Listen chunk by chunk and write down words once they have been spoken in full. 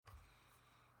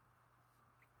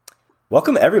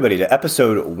Welcome, everybody, to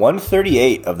episode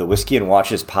 138 of the Whiskey and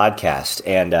Watches podcast.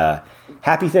 And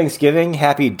happy Thanksgiving.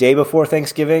 Happy day before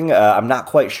Thanksgiving. I'm not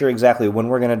quite sure exactly when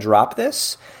we're going to drop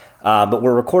this, but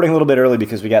we're recording a little bit early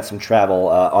because we got some travel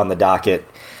on the docket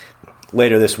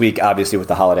later this week, obviously, with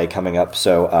the holiday coming up.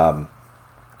 So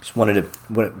just wanted to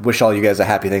wish all you guys a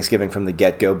happy Thanksgiving from the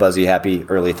get-go. Buzzy, happy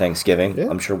early Thanksgiving. Yeah.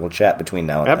 I'm sure we'll chat between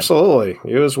now and then. Absolutely.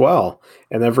 You as well.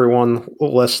 And everyone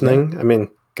listening, I mean,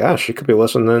 gosh, you could be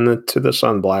listening to this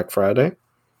on Black Friday,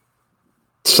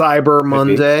 Cyber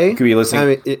Monday. You could be listening. I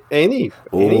mean, any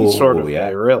sort of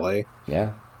day, really.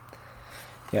 Yeah.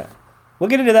 We'll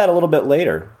get into that a little bit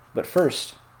later. But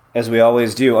first, as we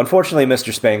always do, unfortunately,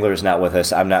 Mr. Spangler is not with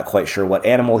us. I'm not quite sure what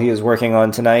animal he is working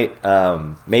on tonight.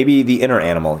 Maybe the inner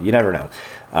animal. You never know.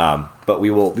 But we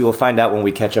will find out when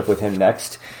we catch up with him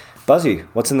next. Buzzy,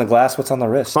 what's in the glass? What's on the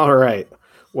wrist? All right.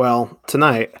 Well,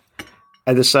 tonight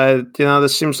I decided,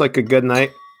 this seems like a good night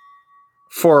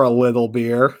for a little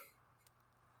beer.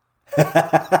 And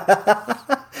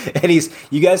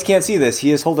you guys can't see this.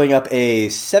 He is holding up a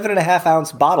 7.5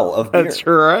 ounce bottle of beer. That's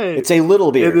right. It's a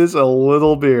little beer. It is a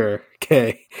little beer.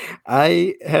 Okay.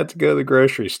 I had to go to the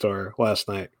grocery store last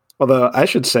night. Although I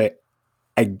should say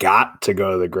I got to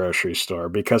go to the grocery store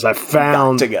because I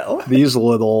found these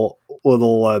little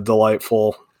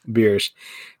delightful beers.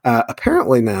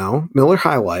 Apparently now, Miller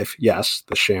High Life, yes,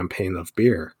 the champagne of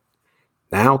beer,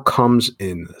 now comes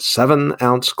in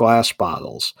 7-ounce glass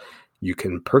bottles. You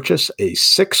can purchase a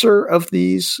sixer of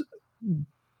these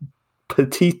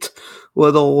petite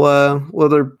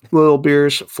little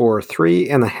beers for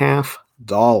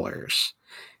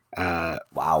 $3.50.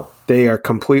 Wow. They are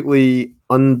completely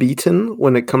unbeaten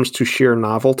when it comes to sheer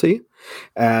novelty.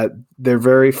 They're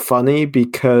very funny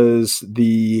because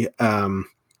the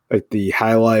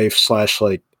High Life /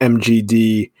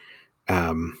 MGD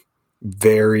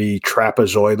very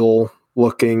trapezoidal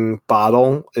looking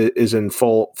bottle is in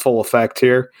full effect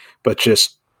here, but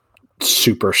just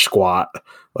super squat,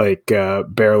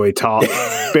 barely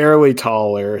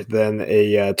taller than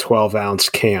a 12-ounce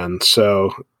can.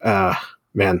 So,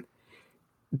 man,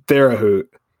 they're a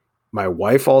hoot. My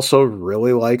wife also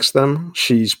really likes them.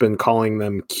 She's been calling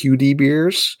them cutie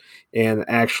beers and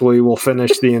actually will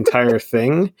finish the entire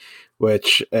thing,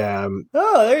 which...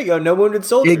 there you go. No wounded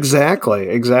soldiers. Exactly.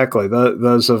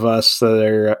 Those of us that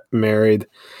are married,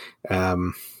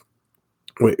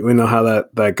 we know how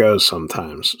that goes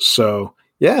sometimes. So,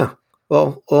 yeah.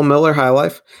 Well, little Miller High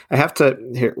Life. I have to...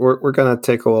 Here, we're going to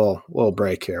take a little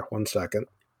break here. 1 second.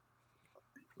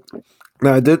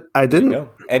 No, I didn't.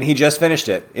 And he just finished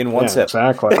it in one sip.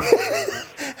 Exactly.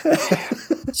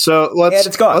 So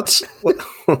it's gone.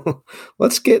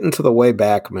 Let's get into the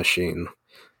Wayback Machine,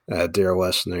 dear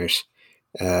listeners.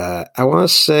 I want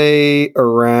to say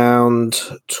around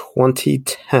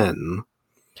 2010,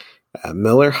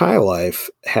 Miller High Life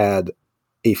had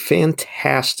a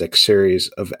fantastic series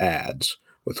of ads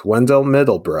with Wendell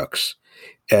Middlebrooks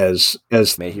as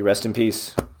may he rest in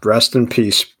peace. Rest in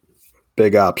peace.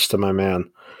 Big ups to my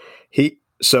man.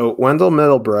 So Wendell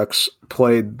Middlebrooks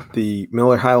played the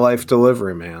Miller High Life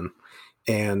delivery man,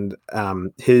 and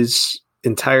his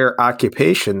entire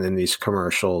occupation in these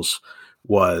commercials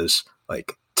was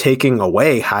taking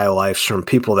away high lifes from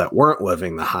people that weren't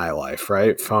living the high life,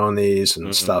 right? Phonies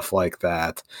and stuff like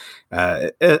that,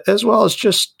 as well as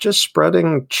just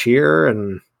spreading cheer.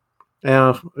 And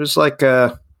it was like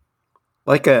a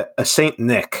Saint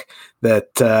Nick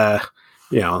that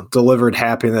delivered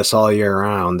happiness all year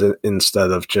round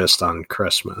instead of just on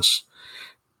Christmas.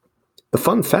 The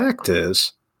fun fact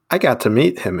is, I got to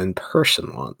meet him in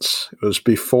person once. It was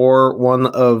before one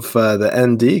of the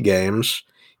ND games.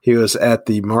 He was at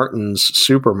the Martin's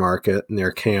supermarket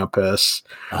near campus.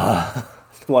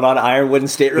 One on Ironwood and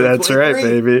State Road. That's 23. Right,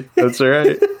 baby. That's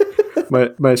right.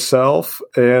 Myself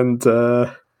and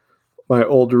my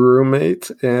old roommate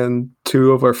and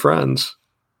 2 of our friends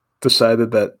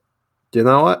decided that, you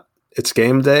know what? It's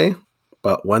game day,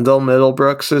 but Wendell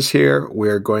Middlebrooks is here.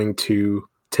 We're going to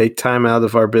take time out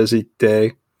of our busy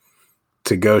day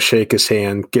to go shake his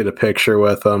hand, get a picture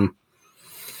with him.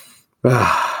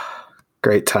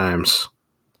 Great times.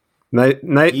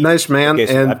 Nice man. Okay,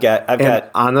 so and I've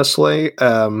got honestly,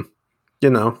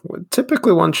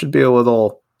 typically one should be a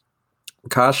little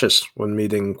cautious when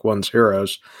meeting one's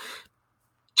heroes.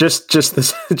 Just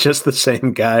the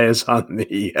same guy as on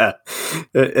the ads.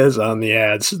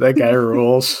 That guy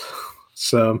rules.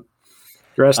 So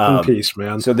rest in peace,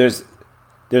 man. So there's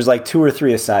 2 or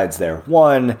 3 asides there.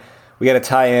 One, we got to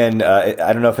tie in.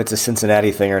 I don't know if it's a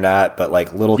Cincinnati thing or not, but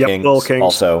Little Kings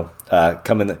also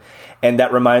come in. And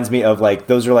that reminds me of like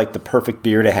those are like the perfect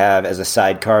beer to have as a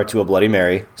sidecar to a Bloody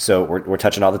Mary. So we're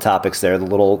touching all the topics there. The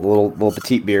little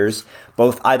petite beers,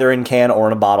 both either in can or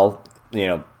in a bottle. You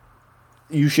know,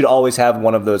 you should always have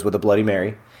one of those with a Bloody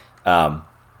Mary. It's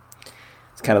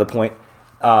kind of the point.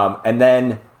 And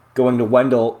then going to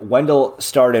Wendell. Wendell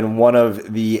starred in one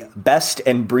of the best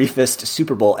and briefest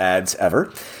Super Bowl ads ever.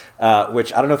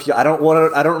 Which I don't know if I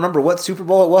don't remember what Super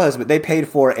Bowl it was, but they paid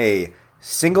for a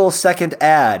single second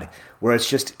ad where it's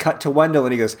just cut to Wendell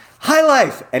and he goes, "High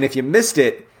Life!" And if you missed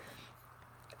it,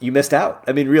 you missed out.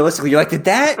 I mean, realistically, you're like, did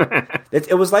that?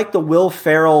 It was like the Will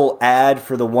Ferrell ad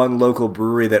for the one local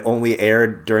brewery that only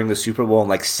aired during the Super Bowl in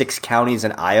like 6 counties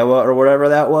in Iowa or whatever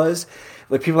that was.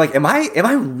 Like people are like, am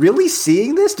I really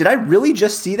seeing this? Did I really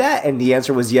just see that? And the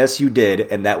answer was yes, you did,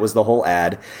 and that was the whole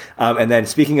ad. And then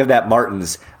speaking of that,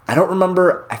 Martin's, I don't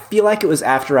remember. I feel like it was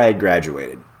after I had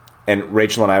graduated. And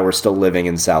Rachel and I were still living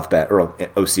in South Bend or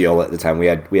Osceola at the time. We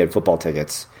had football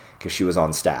tickets because she was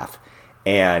on staff,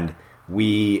 and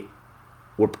we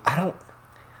were. I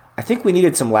think we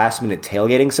needed some last minute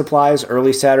tailgating supplies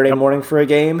early Saturday morning for a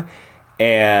game,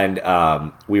 and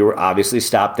we were obviously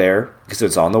stopped there because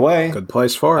it's on the way. Good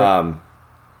place for it.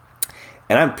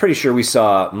 And I'm pretty sure we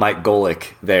saw Mike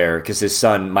Golick there because his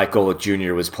son Mike Golick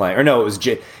Jr. was playing. Or no, it was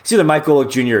it's either Mike Golick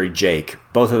Jr. or Jake.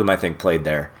 Both of them I think played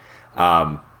there.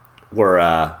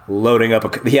 Were loading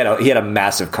up. He had a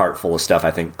massive cart full of stuff.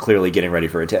 I think clearly getting ready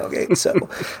for a tailgate. So,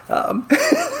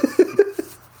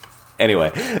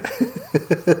 anyway,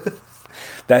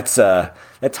 that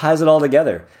ties it all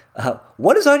together.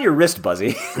 What is on your wrist,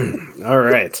 Buzzy? All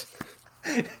right.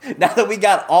 Now that we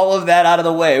got all of that out of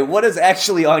the way, what is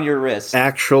actually on your wrist?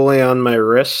 Actually, on my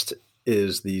wrist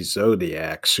is the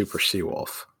Zodiac Super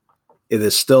Seawolf. It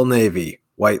is still navy,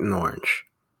 white and orange.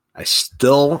 I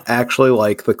still actually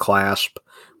like the clasp,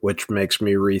 which makes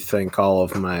me rethink all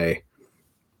of my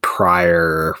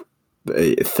prior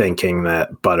thinking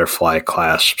that butterfly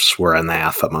clasps were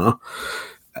anathema.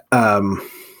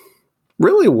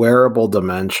 Really wearable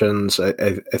dimensions.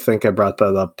 I think I brought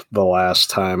that up the last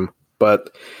time, but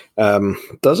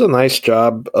does a nice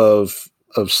job of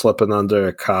slipping under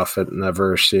a cuff. It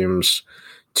never seems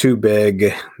too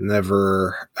big.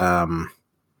 Never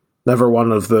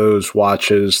one of those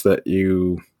watches that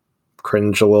you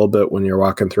cringe a little bit when you're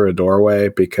walking through a doorway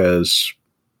because,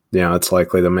 it's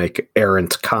likely to make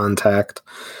errant contact.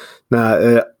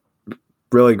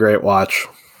 Really great watch.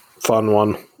 Fun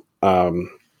one.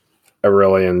 I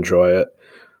really enjoy it.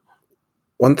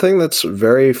 One thing that's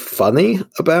very funny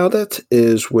about it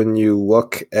is when you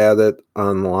look at it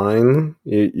online,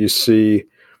 you see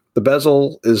the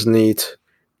bezel is neat.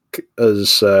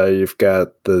 As you've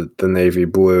got the navy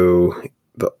blue,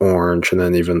 the orange, and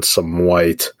then even some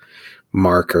white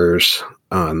markers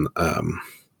on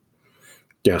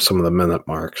some of the minute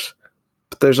marks.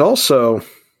 But there's a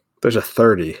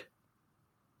 30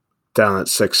 down at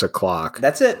 6 o'clock.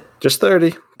 That's it. Just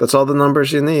 30. That's all the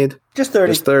numbers you need. Just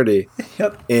 30. Just 30.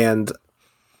 Yep. And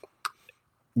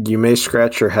you may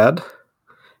scratch your head.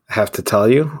 I have to tell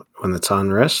you, when it's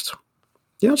on wrist,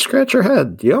 you don't scratch your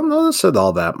head. You don't notice it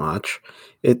all that much.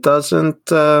 It doesn't.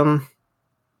 It's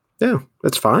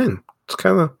fine. It's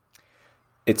kind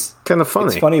of funny.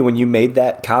 It's funny when you made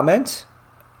that comment.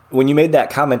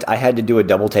 I had to do a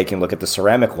double take and look at the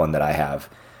ceramic one that I have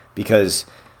because,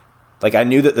 like, I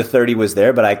knew that the 30 was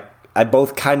there, but I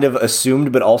both kind of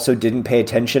assumed, but also didn't pay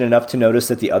attention enough to notice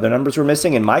that the other numbers were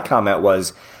missing. And my comment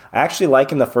was, I actually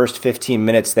like in the first 15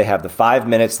 minutes, they have the 5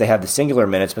 minutes, they have the singular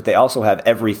minutes, but they also have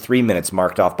every 3 minutes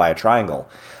marked off by a triangle.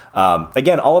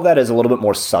 Again, all of that is a little bit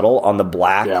more subtle on the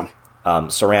black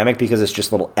ceramic because it's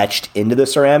just a little etched into the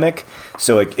ceramic.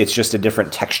 So it's just a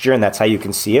different texture, and that's how you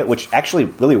can see it, which actually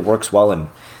really works well in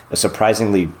a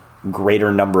surprisingly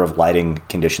greater number of lighting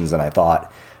conditions than I thought.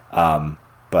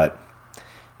 But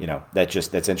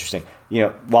that's interesting.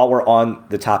 While we're on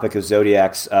the topic of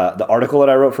Zodiacs, the article that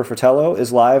I wrote for Fratello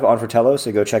is live on Fratello,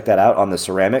 so go check that out on the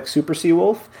ceramic Super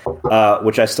Seawolf,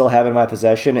 which I still have in my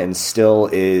possession and still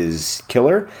is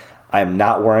killer. I am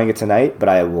not wearing it tonight, but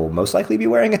I will most likely be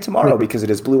wearing it tomorrow because it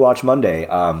is Blue Watch Monday.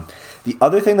 The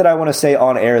other thing that I want to say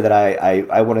on air that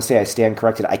I want to say I stand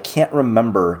corrected, I can't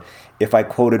remember if I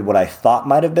quoted what I thought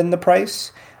might have been the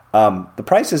price. The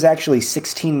price is actually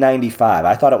 $16.95.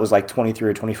 I thought it was like $2,300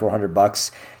 or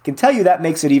 $2,400. I can tell you that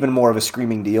makes it even more of a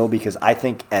screaming deal because I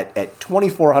think at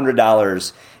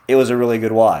 $2,400 it was a really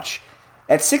good watch.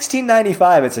 At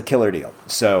 $16.95 it's a killer deal.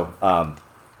 So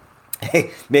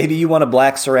hey, maybe you want a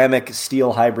black ceramic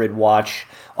steel hybrid watch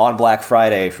on Black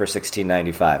Friday for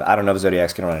 $16.95. I don't know if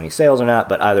Zodiac's going to run any sales or not,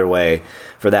 but either way,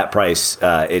 for that price,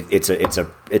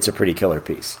 it's a pretty killer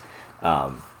piece.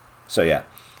 So yeah.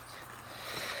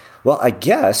 Well, I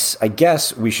guess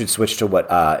we should switch to what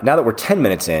now that we're 10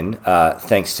 minutes in,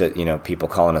 thanks to people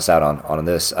calling us out on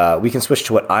this, we can switch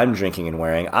to what I'm drinking and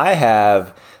wearing. I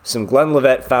have some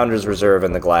Glenlivet Founders Reserve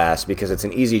in the glass because it's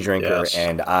an easy drinker, Yes.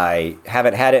 and I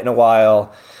haven't had it in a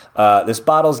while. This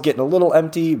bottle's getting a little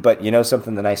empty, but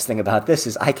something, the nice thing about this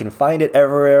is I can find it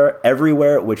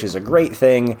everywhere, which is a great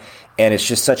thing, and it's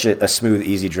just such a smooth,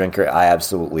 easy drinker. I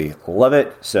absolutely love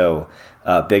it. So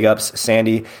big ups,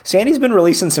 Sandy. Sandy's been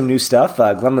releasing some new stuff.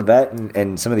 Glenlivet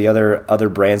and some of the other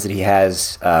brands that he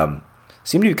has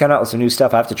seem to be coming out with some new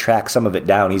stuff. I have to track some of it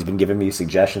down. He's been giving me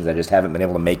suggestions. I just haven't been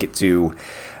able to make it to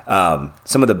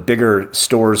some of the bigger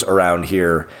stores around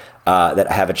here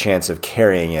that have a chance of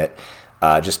carrying it.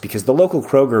 Just because the local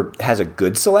Kroger has a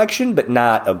good selection, but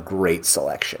not a great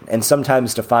selection. And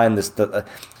sometimes to find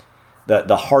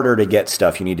the harder to get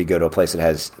stuff, you need to go to a place that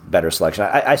has better selection.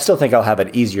 I still think I'll have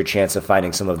an easier chance of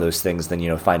finding some of those things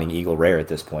than finding Eagle Rare at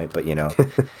this point. But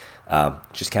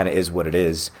just kind of is what it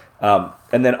is.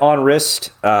 And then on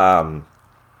wrist, I've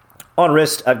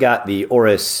got the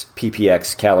Oris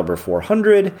PPX Caliber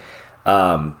 400.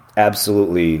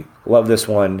 Absolutely love this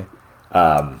one.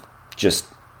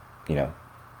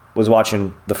 Was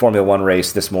watching the Formula One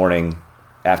race this morning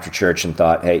after church and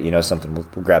thought, hey, something, we'll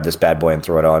grab this bad boy and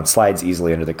throw it on. Slides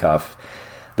easily under the cuff.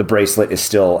 The bracelet is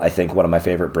still, I think, one of my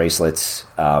favorite bracelets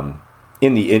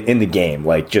in the game.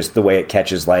 Like, just the way it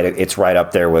catches light, it's right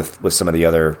up there with some of the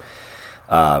other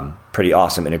pretty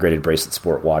awesome integrated bracelet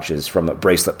sport watches from a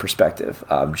bracelet perspective.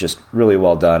 Just really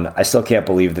well done. I still can't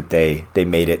believe that they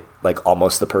made it like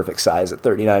almost the perfect size at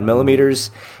 39 millimeters,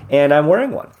 and I'm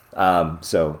wearing one.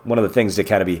 So one of the things to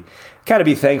kind of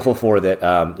be thankful for that,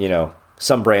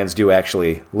 some brands do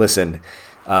actually listen,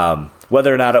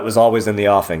 whether or not it was always in the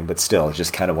offing, but still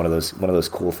just kind of one of those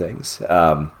cool things.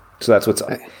 So that's what's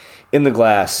in the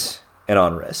glass and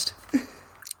on wrist.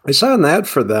 I saw an ad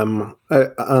for them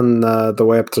on the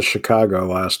way up to Chicago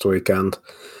last weekend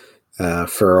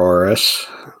for Oris.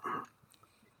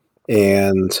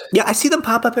 And yeah, I see them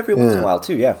pop up every once in a while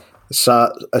too. Yeah.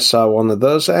 I saw one of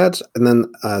those ads, and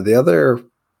then the other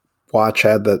watch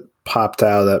ad that popped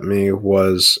out at me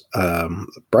was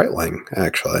Breitling.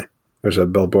 Actually, there's a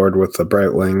billboard with the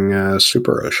Breitling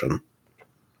Super Ocean.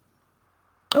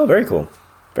 Oh, very cool,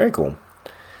 very cool,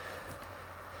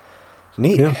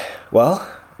 neat. Yeah. Well,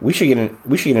 we should get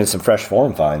into some fresh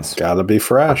forum finds. Gotta be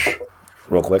fresh,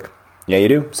 real quick. Yeah, you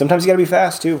do. Sometimes you gotta be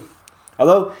fast too.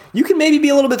 Although you can maybe be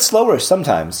a little bit slower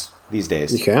sometimes. These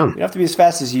days. You can. You don't have to be as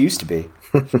fast as you used to be.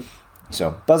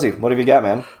 So, Buzzy, what have you got,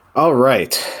 man? All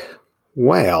right.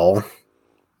 Well,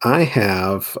 I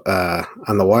have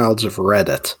on the wilds of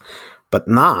Reddit, but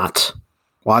not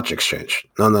Watch Exchange.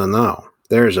 No.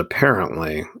 There's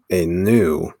apparently a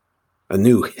new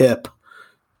hip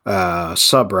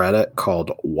subreddit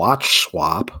called Watch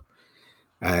Swap,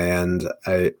 and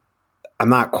I'm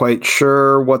not quite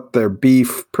sure what their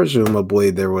beef. Presumably,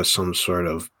 there was some sort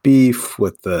of beef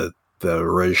with the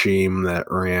regime that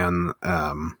ran,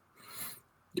 the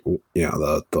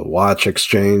Watch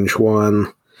Exchange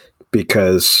one,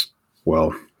 because,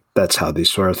 well, that's how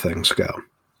these sort of things go.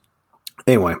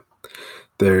 Anyway,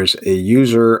 there's a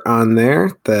user on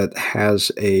there that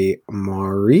has a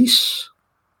Maurice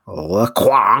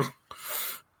Lacroix,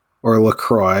 or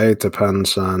LaCroix,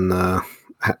 depends on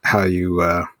how you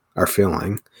are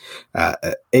feeling.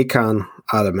 Acon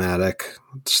automatic.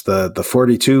 It's the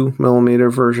 42 millimeter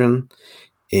version,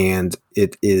 and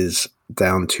it is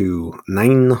down to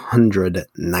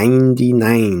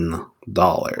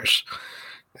 $999.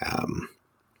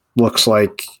 Looks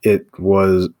like it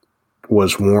was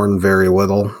worn very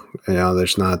little.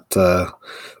 There's not a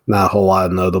whole lot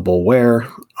of notable wear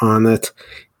on it,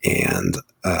 and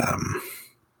I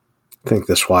think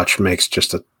this watch makes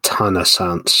just a ton of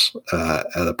sense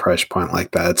at a price point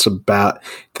like that. It's about, I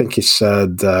think he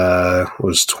said it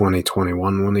was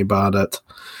 2021 when he bought it.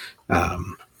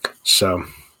 So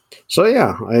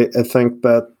yeah, I think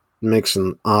that makes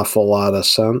an awful lot of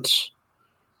sense.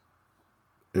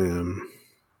 Yeah,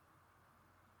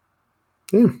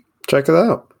 check it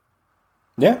out.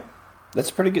 Yeah, that's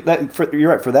pretty good.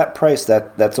 You're right, for that price.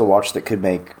 That's a watch that could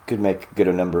make a good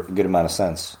amount of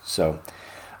sense. So.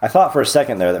 I thought for a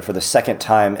second there that for the second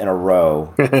time in a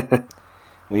row,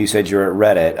 when you said you were at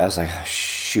Reddit, I was like, oh,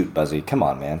 shoot, Buzzy, come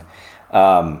on, man.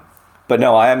 But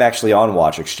no, I am actually on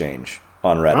Watch Exchange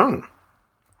on Reddit. Oh.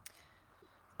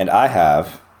 And I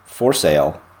have for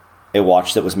sale a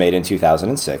watch that was made in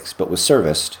 2006, but was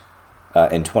serviced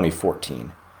in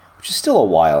 2014, which is still a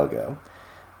while ago.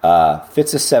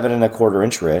 Fits a 7 1/4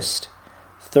 inch wrist,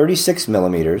 36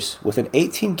 millimeters with an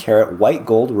 18 karat white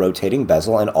gold rotating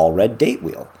bezel and all red date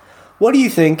wheel. What do you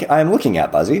think I'm looking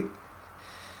at, Buzzy?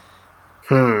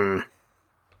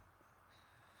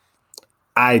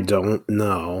 I don't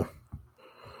know.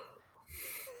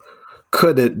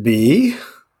 Could it be?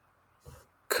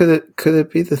 Could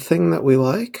it be the thing that we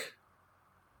like?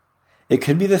 It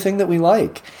could be the thing that we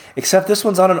like. Except this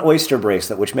one's on an oyster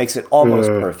bracelet, which makes it almost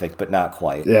perfect, but not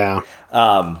quite. Yeah.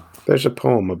 There's a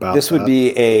poem about this. Would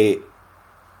be a...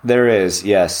 There is,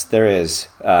 yes, there is,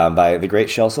 by the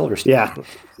great Shel Silverstein.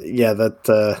 Yeah,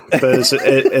 that is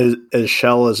as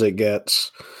Shel as it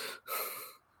gets.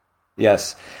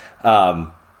 Yes.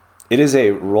 It is a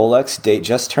Rolex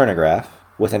Datejust turnograph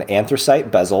with an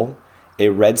anthracite bezel, a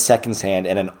red seconds hand,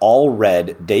 and an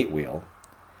all-red date wheel.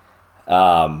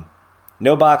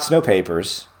 No box, no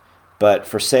papers, but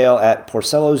for sale at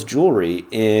Porcello's Jewelry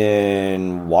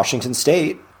in Washington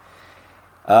State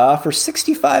for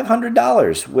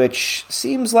 $6,500, which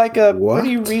seems like a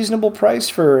pretty reasonable price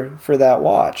for that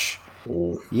watch.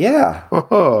 Yeah.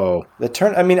 Oh.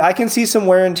 I can see some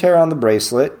wear and tear on the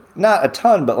bracelet. Not a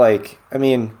ton, but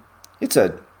it's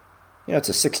a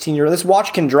 16-year-old. This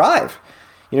watch can drive.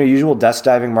 Usual desk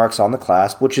diving marks on the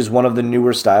clasp, which is one of the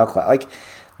newer style clasp.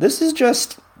 This is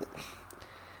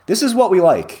what we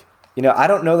like. I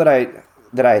don't know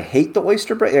that I hate the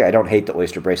oyster bracelet. I don't hate the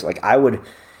oyster bracelet.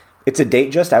 It's a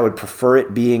Datejust. I would prefer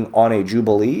it being on a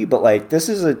Jubilee, but this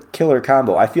is a killer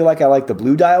combo. I feel like I like the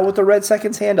blue dial with the red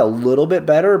seconds hand a little bit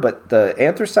better, but the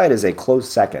anthracite is a close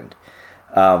second.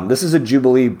 This is a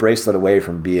Jubilee bracelet away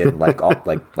from being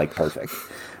perfect.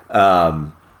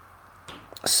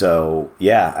 So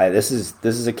yeah, this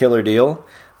is a killer deal.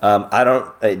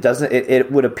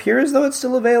 It would appear as though it's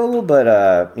still available,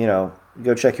 but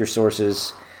go check your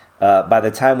sources. By the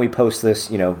time we post this,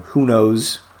 who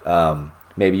knows?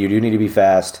 Maybe you do need to be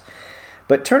fast.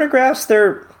 But turnographs,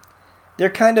 they're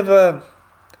kind of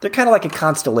like a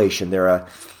constellation. They're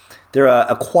a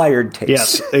acquired taste.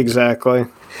 Yes, exactly.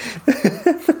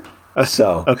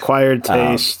 So acquired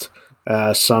taste.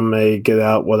 Some may get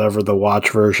out whatever the watch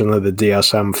version of the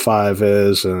DSM-5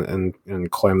 is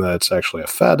and claim that it's actually a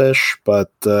fetish. But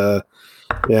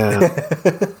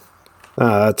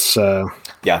that's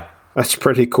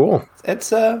pretty cool.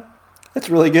 It's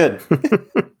really good.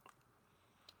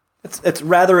 It's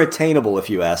rather attainable, if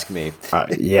you ask me.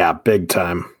 Yeah, big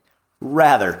time.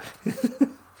 Rather.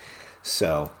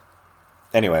 So,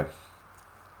 anyway,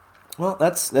 well,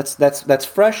 that's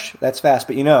fresh. That's fast.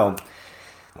 But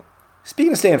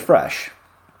speaking of staying fresh,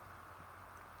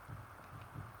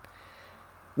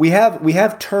 we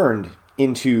have turned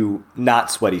into not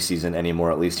sweaty season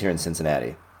anymore, at least here in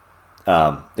Cincinnati.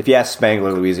 If you ask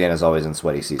Spangler, Louisiana is always in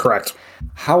sweaty season. Correct.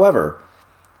 However,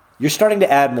 you're starting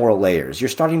to add more layers. You're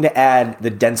starting to add the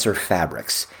denser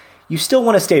fabrics. You still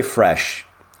want to stay fresh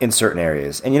in certain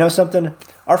areas. And you know something?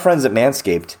 Our friends at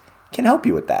Manscaped can help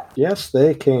you with that. Yes,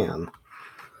 they can.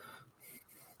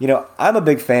 I'm a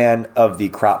big fan of the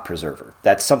crop preserver.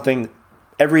 That's something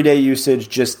everyday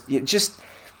usage. I'm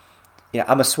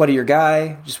a sweatier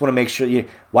guy. Just want to make sure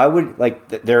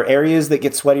there are areas that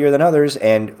get sweatier than others,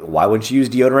 and why wouldn't you use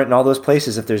deodorant in all those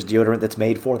places if there's deodorant that's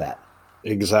made for that?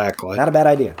 Exactly. Not a bad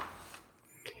idea.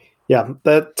 Yeah,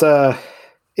 that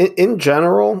in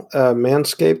general,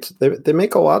 Manscaped, they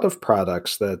make a lot of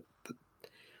products that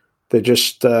they're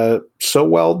just so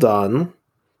well done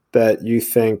that you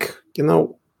think,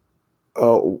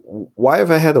 why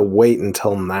have I had to wait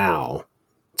until now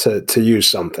to use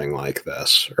something like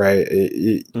this, right?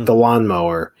 The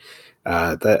lawnmower,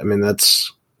 I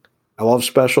love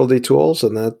specialty tools,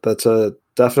 and that's a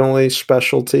definitely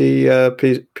specialty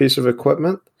piece of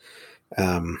equipment.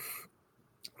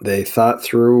 They thought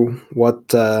through what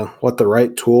the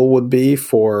right tool would be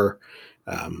for,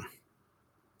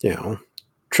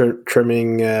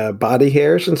 trimming body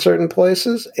hairs in certain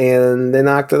places, and they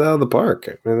knocked it out of the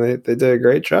park. They did a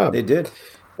great job. They did.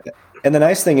 And the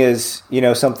nice thing is,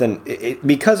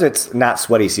 because it's not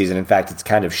sweaty season, in fact, it's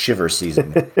kind of shiver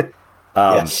season.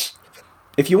 Yes.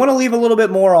 If you want to leave a little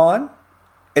bit more on,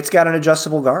 it's got an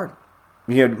adjustable guard.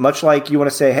 Much like you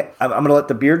want to say, hey, I'm going to let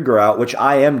the beard grow out, which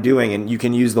I am doing, and you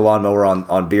can use the lawnmower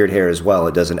on beard hair as well.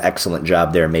 It does an excellent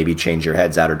job there. Maybe change your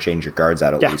heads out or change your guards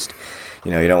out at least.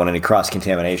 You don't want any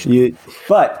cross-contamination.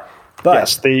 But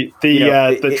yes,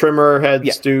 the trimmer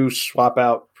heads do swap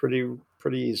out pretty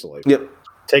easily. Yep.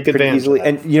 Take advantage of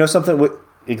that. And something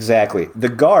exactly. The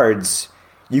guards,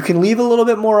 you can leave a little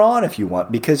bit more on if you want,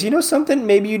 because something,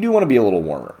 maybe you do want to be a little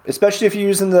warmer, especially if you're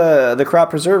using the crop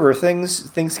preserver. Things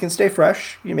can stay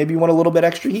fresh. Maybe you want a little bit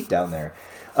extra heat down there.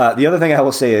 The other thing I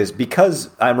will say is, because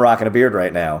I'm rocking a beard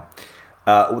right now,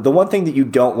 The one thing that you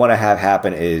don't want to have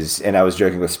happen is, and I was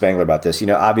joking with Spangler about this,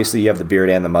 obviously you have the beard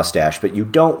and the mustache, but you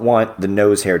don't want the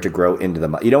nose hair to grow into the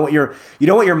you don't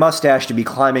want your mustache to be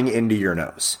climbing into your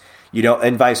nose.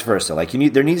 And vice versa. Like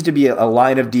there needs to be a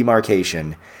line of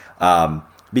demarcation,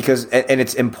 because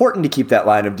it's important to keep that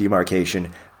line of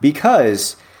demarcation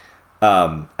because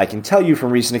I can tell you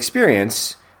from recent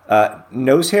experience,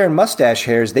 nose hair and mustache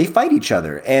hairs, they fight each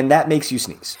other, and that makes you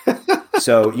sneeze.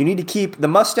 So you need to keep the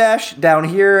mustache down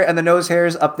here and the nose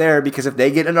hairs up there, because if they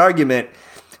get in an argument,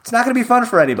 it's not going to be fun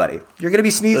for anybody. You're going to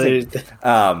be sneezing.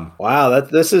 Wow,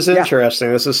 this is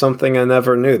interesting. This is something I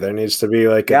never knew. There needs to be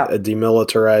like a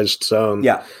demilitarized zone.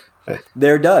 Yeah,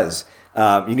 there does.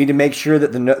 You need to make sure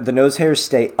that the nose hairs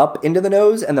stay up into the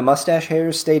nose and the mustache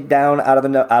hairs stay down out of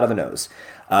the nose.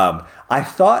 I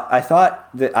thought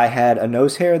that I had a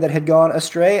nose hair that had gone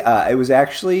astray. It was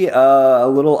actually a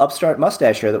little upstart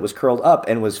mustache hair that was curled up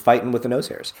and was fighting with the nose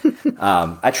hairs.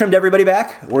 I trimmed everybody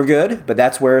back. We're good, but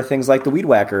that's where things like the Weed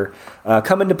Whacker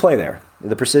come into play there.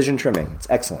 The precision trimming. It's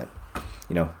excellent.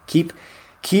 Keep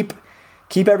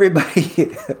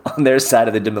everybody on their side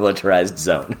of the demilitarized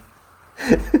zone.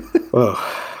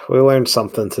 Oh, we learned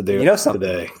something to do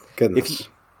today. Goodness.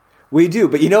 We do,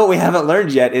 but what we haven't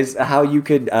learned yet is how you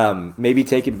could maybe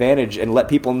take advantage and let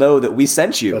people know that we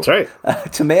sent you. That's right.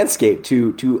 To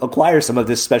Manscaped to acquire some of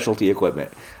this specialty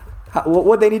equipment.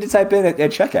 What they need to type in at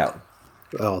checkout?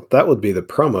 Well, that would be the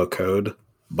promo code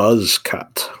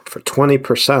BUZZCUT for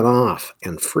 20% off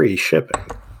and free shipping.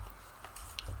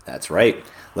 That's right.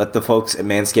 Let the folks at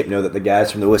Manscaped know that the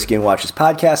guys from the Whiskey and Watches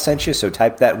podcast sent you, so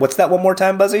type that. What's that one more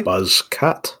time, Buzzy?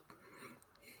 BUZZCUT.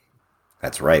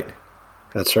 That's right.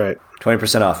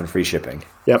 20% off and free shipping.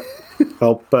 Yep.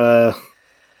 Help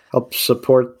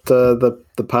support the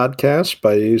podcast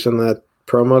by using that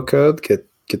promo code. Get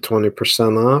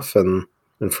 20% off and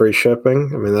free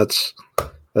shipping. I mean, that's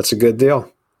a good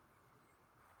deal.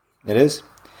 It is.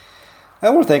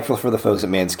 And we're thankful for the folks at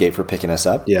Manscaped for picking us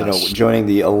up. Yes. Joining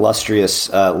the illustrious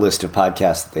list of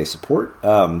podcasts that they support.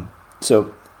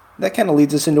 So that kind of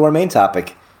leads us into our main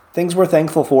topic. Things we're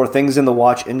thankful for, things in the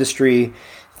watch industry,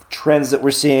 trends that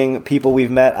we're seeing, people we've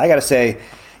met. I got to say,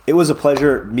 it was a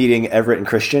pleasure meeting Everett and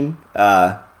Christian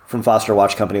from Foster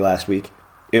Watch Company last week.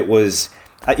 It was,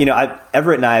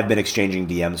 Everett and I have been exchanging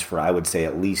DMs for, I would say,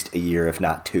 at least a year, if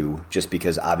not two, just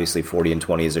because obviously 40 and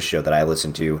 20 is a show that I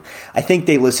listen to. I think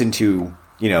they listen to,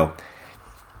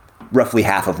 roughly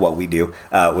half of what we do,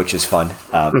 which is fun.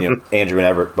 Andrew and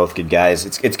Everett, both good guys.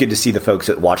 It's good to see the folks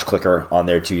at Watch Clicker on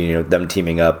there too. Them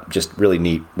teaming up, just really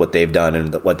neat what they've done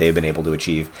and what they've been able to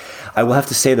achieve. I will have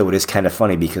to say though, it is kind of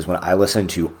funny because when I listen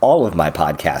to all of my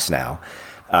podcasts now,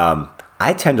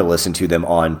 I tend to listen to them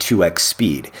on 2x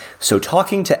speed. So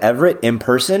talking to Everett in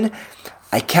person,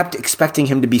 I kept expecting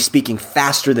him to be speaking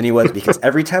faster than he was because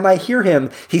every time I hear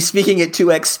him, he's speaking at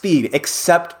 2x speed,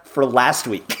 except for last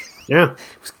week. Yeah.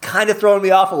 It was kind of throwing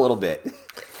me off a little bit.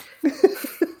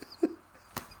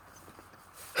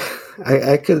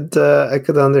 I could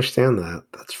understand that.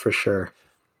 That's for sure.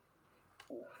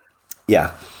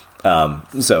 Yeah.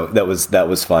 So that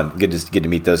was fun. Good to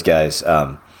meet those guys.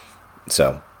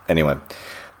 So anyway,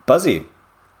 Buzzy,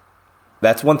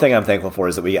 that's one thing I'm thankful for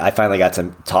is that I finally got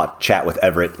to chat with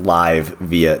Everett live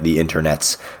via the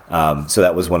internets. So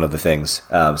that was one of the things.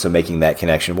 So making that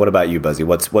connection. What about you, Buzzy?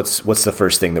 What's the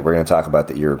first thing that we're going to talk about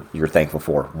that you're thankful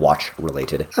for, watch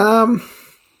related? Kind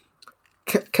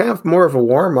of more of a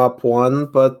warm up one,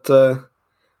 but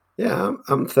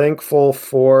I'm thankful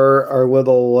for our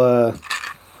little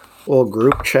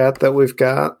group chat that we've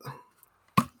got.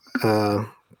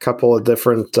 Couple of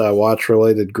different watch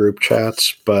related group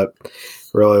chats, but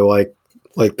really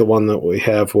like the one that we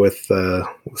have with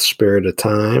Spirit of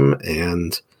Time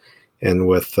and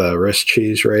with Wrist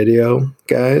Cheese Radio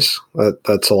guys.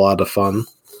 That's a lot of fun.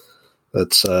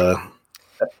 That's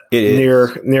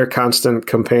near constant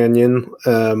companion.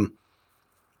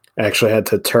 Actually had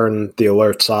to turn the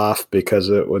alerts off because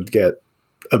it would get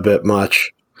a bit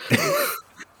much.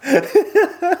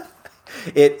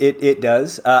 It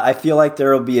does. I feel like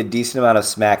there will be a decent amount of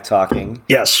smack talking.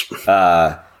 Yes.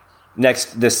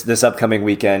 Next this upcoming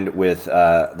weekend with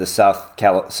the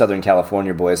Southern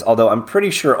California boys. Although I'm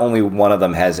pretty sure only one of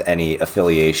them has any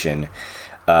affiliation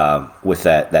with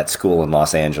that school in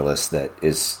Los Angeles that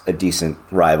is a decent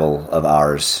rival of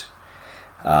ours.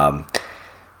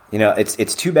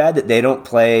 It's too bad that they don't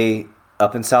play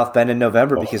up in South Bend in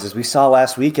November because as we saw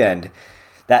last weekend.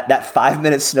 That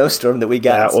 5-minute snowstorm that we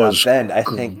got in South Bend, I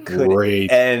think, could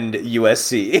end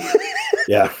USC.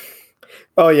 Yeah.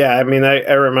 Oh, yeah. I mean, I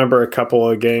remember a couple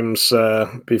of games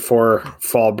before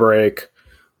fall break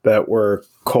that were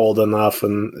cold enough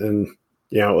and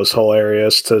it was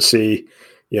hilarious to see,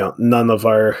 none of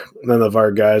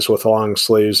our guys with long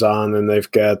sleeves on, and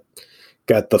they've got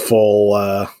the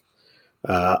full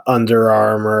Under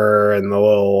Armour and the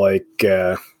little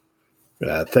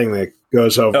thing that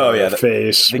goes over their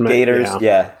face. The gaiters,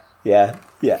 yeah.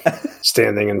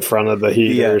 Standing in front of the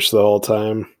heaters the whole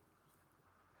time.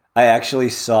 I actually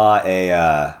saw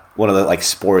one of the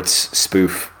sports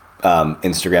spoof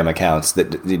Instagram accounts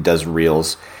that does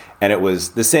reels, and it was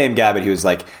the same guy, but he was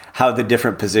like, how the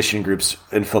different position groups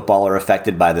in football are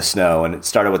affected by the snow. And it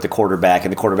started with the quarterback,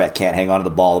 and the quarterback can't hang on to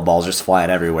the ball's just flying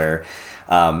everywhere.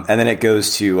 And then it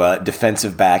goes to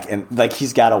defensive back, and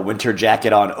he's got a winter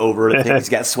jacket on over the thing. He's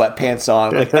got sweatpants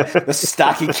on, the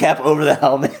stocking cap over the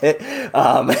helmet.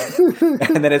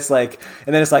 And then it's like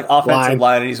offensive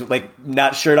line, and he's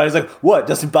not sure. He's like, what?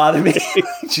 Doesn't bother me.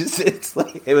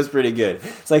 It was pretty good.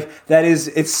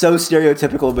 It's so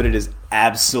stereotypical, but it is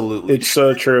absolutely it's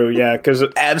true. So true. Yeah, because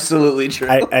absolutely true.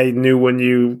 I knew when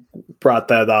you brought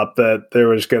that up that there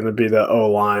was going to be the O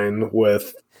line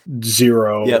with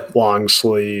zero long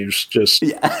sleeves,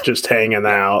 just hanging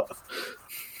out.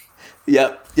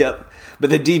 Yep. But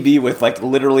the DB with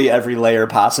literally every layer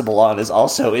possible on is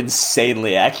also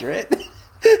insanely accurate.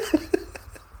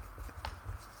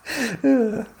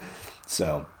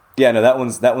 So that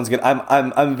one's good.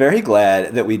 I'm very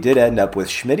glad that we did end up with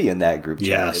Schmitty in that group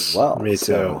chat as well. Me too.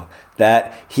 So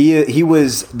that he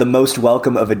was the most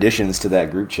welcome of additions to that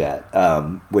group chat,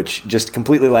 which just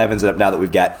completely livens it up now that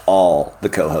we've got all the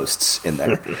co-hosts in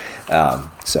there.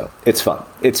 So it's fun.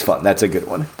 That's a good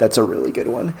one. That's a really good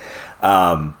one.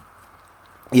 I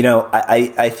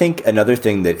think another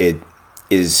thing that it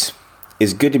is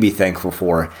good to be thankful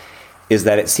for is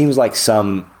that it seems like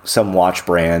some watch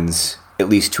brands, at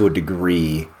least to a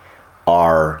degree,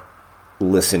 are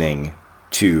listening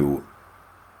to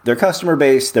their customer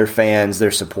base, their fans, their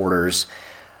supporters.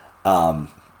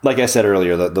 Like I said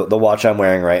earlier, the watch I'm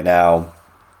wearing right now,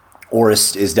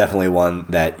 Oris, is definitely one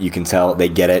that you can tell they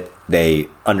get it. They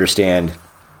understand,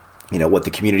 what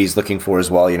the community is looking for as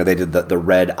well. They did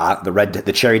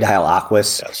the cherry dial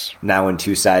Aquas, now in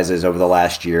 2 sizes over the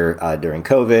last year during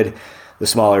COVID. The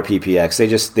smaller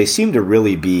PPX, they seem to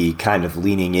really be kind of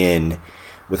leaning in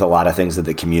with a lot of things that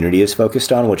the community is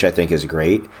focused on, which I think is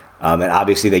great. And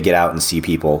obviously they get out and see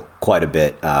people quite a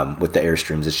bit with the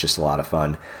Airstreams. It's just a lot of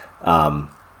fun.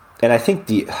 And I think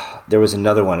there was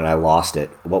another one and I lost it.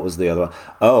 What was the other one?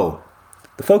 Oh,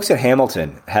 the folks at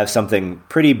Hamilton have something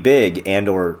pretty big and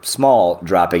or small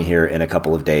dropping here in a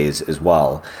couple of days as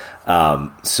well.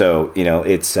 So,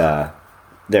 it's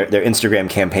their Instagram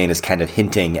campaign is kind of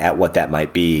hinting at what that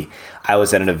might be. I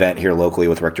was at an event here locally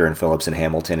with Richter and Phillips in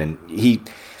Hamilton, and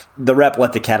the rep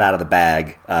let the cat out of the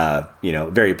bag,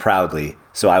 very proudly.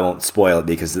 So I won't spoil it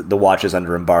because the watch is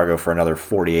under embargo for another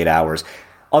 48 hours.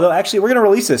 Although, actually, we're going to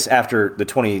release this after the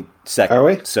 22nd. Are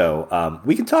we? So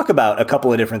we can talk about a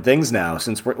couple of different things now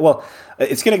since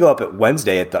it's going to go up at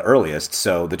Wednesday at the earliest.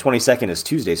 So the 22nd is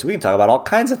Tuesday. So we can talk about all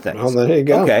kinds of things. Oh, there you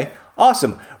go. Okay.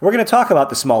 Awesome. We're going to talk about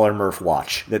the smaller Murph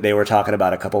watch that they were talking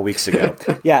about a couple weeks ago.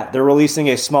 Yeah, they're releasing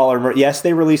a smaller Murph. Yes,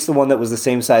 they released the one that was the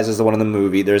same size as the one in the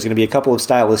movie. There's going to be a couple of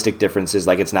stylistic differences,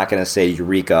 like it's not going to say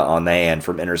Eureka on the hand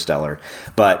from Interstellar.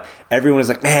 But everyone is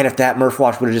like, man, if that Murph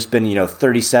watch would have just been,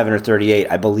 37 or 38.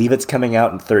 I believe it's coming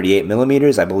out in 38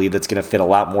 millimeters. I believe it's going to fit a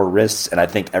lot more wrists, and I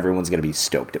think everyone's going to be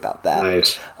stoked about that.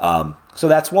 Nice. So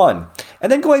that's one.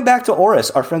 And then going back to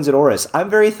Oris, our friends at Oris, I'm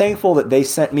very thankful that they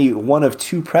sent me one of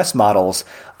 2 press models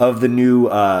of the new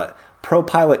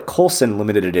ProPilot Coulson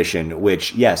limited edition,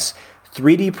 which, yes,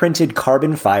 3D printed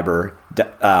carbon fiber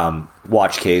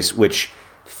watch case, which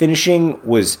finishing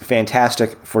was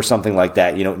fantastic for something like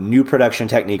that. New production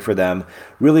technique for them.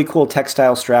 Really cool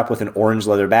textile strap with an orange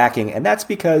leather backing. And that's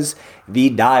because the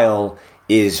dial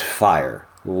is fire.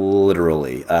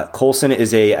 Literally. Coulson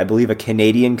is I believe a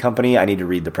Canadian company. I need to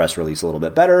read the press release a little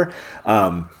bit better.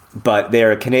 But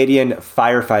they're a Canadian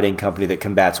firefighting company that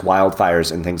combats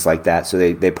wildfires and things like that. So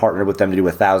they partnered with them to do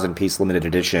a 1,000-piece limited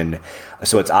edition.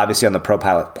 So it's obviously on the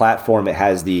ProPilot platform. It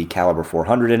has the Caliber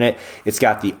 400 in it. It's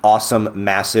got the awesome,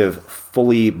 massive,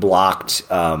 fully blocked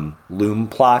loom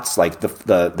plots. Like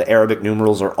the Arabic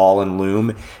numerals are all in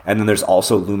loom. And then there's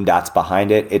also loom dots behind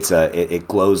it. It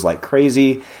glows like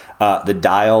crazy. The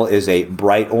dial is a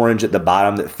bright orange at the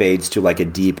bottom that fades to like a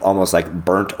deep, almost like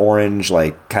burnt orange,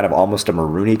 like kind of almost a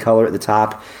maroony color at the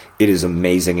top. It is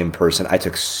amazing in person. I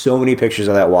took so many pictures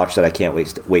of that watch that I can't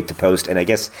wait to post. And I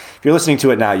guess if you're listening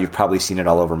to it now, you've probably seen it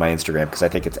all over my Instagram because I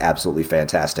think it's absolutely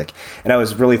fantastic. And I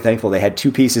was really thankful they had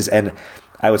 2 pieces. And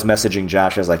I was messaging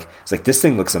Josh. I was like, it's like, this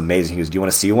thing looks amazing. He goes, do you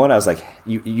want to see one? I was like,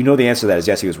 you know the answer to that is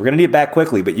yes. He goes, we're going to need it back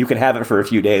quickly, but you can have it for a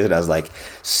few days. And I was like,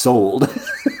 sold.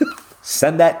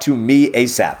 Send that to me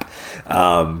ASAP.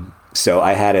 So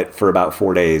I had it for about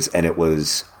 4 days, and it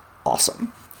was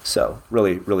awesome. So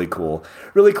really, really cool.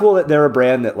 Really cool that they're a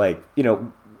brand that, like, you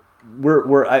know,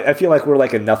 I feel like we're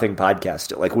like a nothing podcast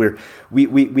still. Like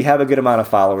we have a good amount of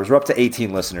followers. We're up to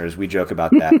 18 listeners. We joke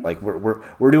about that. Like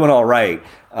we're doing all right.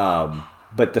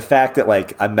 But the fact that,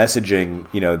 like, I'm messaging,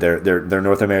 you know, their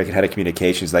North American head of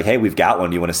communications, like, hey, we've got one.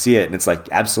 Do you want to see it? And it's like,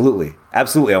 absolutely, I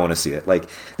want to see it. Like,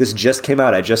 this just came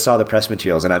out. I just saw the press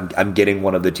materials, and I'm getting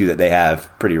one of the two that they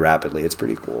have pretty rapidly. It's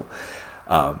pretty cool.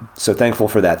 So thankful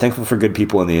for that. Thankful for good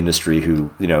people in the industry who,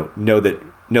 you know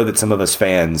that some of us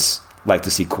fans like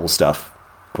to see cool stuff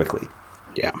quickly.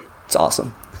 Yeah, it's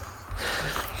awesome.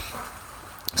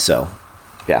 So,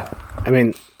 yeah. I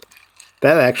mean,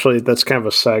 that's kind of a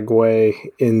segue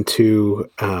into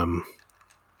one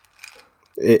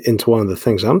of the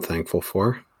things I'm thankful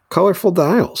for: colorful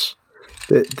dials.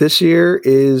 This year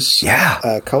is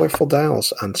colorful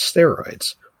dials on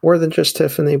steroids, more than just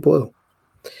Tiffany blue.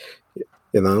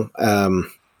 You know,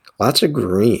 lots of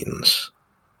greens,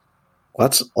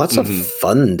 lots of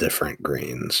fun different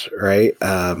greens, right?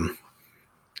 I'm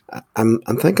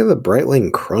thinking of the Breitling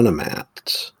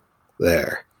Chronomats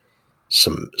there.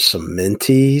 Some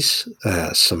minties,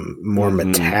 some more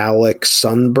metallic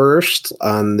sunburst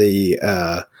on the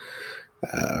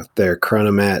their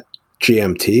Chronomat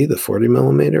GMT, the 40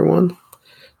 millimeter one.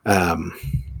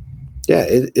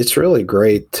 It's really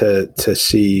great to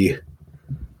see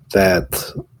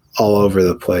that all over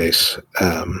the place.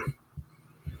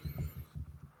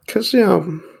 Because, you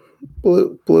know,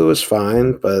 blue is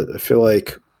fine, but I feel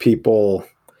like people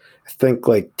think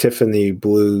like Tiffany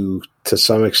blue to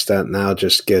some extent now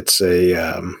just gets a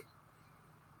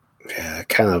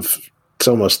kind of, it's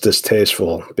almost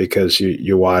distasteful because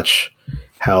you watch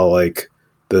how, like,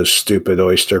 those stupid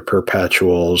Oyster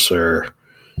Perpetuals are,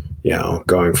 you know,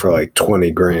 going for like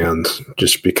 20 grand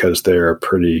just because they're a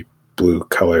pretty blue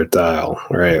colored dial,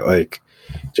 right? Like,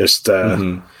 just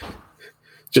like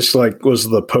was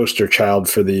the poster child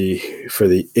for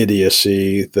the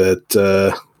idiocy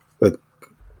that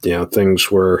you know,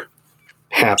 things were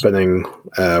happening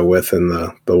within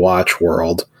the watch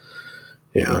world,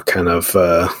 you know, kind of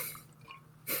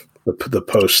the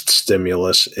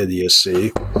post-stimulus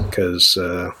idiocy, because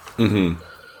that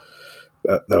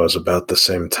was about the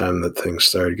same time that things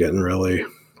started getting really,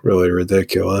 really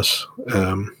ridiculous.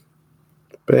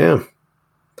 But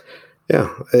yeah,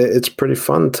 it's pretty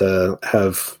fun to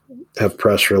have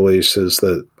press releases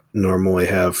that normally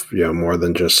have, you know, more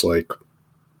than just like,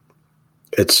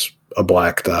 it's a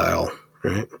black dial,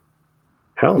 right?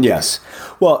 Hell yes.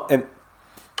 Well, and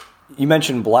you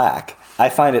mentioned black. I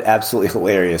find it absolutely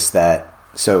hilarious that,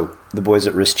 so the boys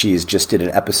at Wrist Cheese just did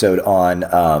an episode on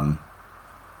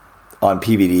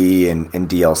PVD and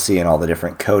DLC and all the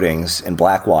different coatings and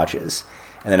black watches,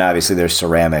 and then obviously there's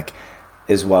ceramic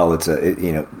as well.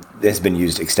 It's been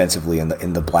used extensively in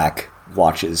the black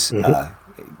watches,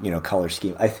 color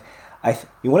scheme.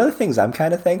 One of the things I'm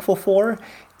kind of thankful for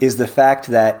is the fact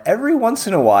that every once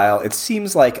in a while, it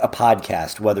seems like a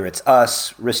podcast, whether it's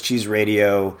us, Wrist Cheese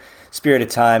Radio, Spirit of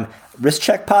Time, Wrist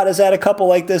Check Pod has had a couple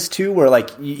like this too, where, like,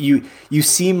 you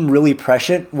seem really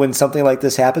prescient when something like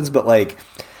this happens, but, like,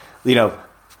 Bro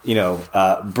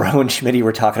and Schmitty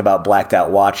were talking about blacked out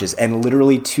watches, and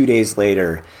literally 2 days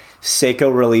later,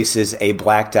 Seiko releases a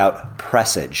blacked out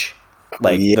Presage,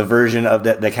 the version of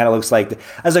that kind of looks like. I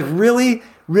was like, really,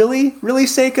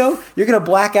 Seiko? You're gonna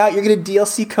black out? You're gonna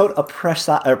DLC coat a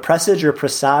Presage or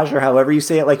Presage or however you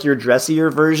say it, like your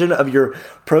dressier version of your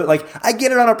pro? Like, I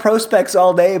get it on a Prospex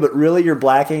all day, but really, you're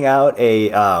blacking out a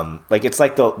it's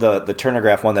like the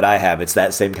Turnograph one that I have. It's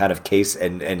that same kind of case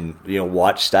and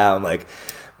watch style. I'm like,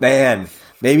 man.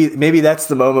 Maybe that's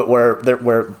the moment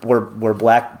where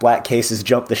black cases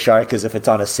jump the shark, as if it's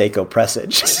on a Seiko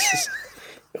Presage.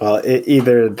 Well,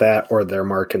 either that or their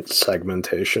market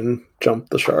segmentation jumped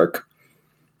the shark.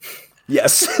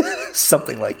 Yes,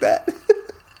 something like that.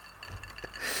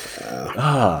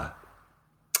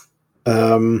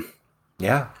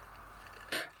 Yeah.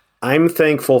 I'm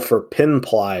thankful for pin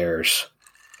pliers.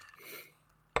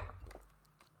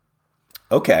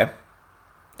 Okay.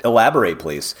 Elaborate,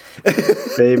 please.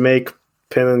 They make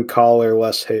pin and collar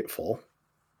less hateful.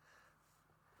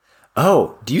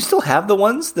 Oh, do you still have the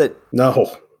ones that? No,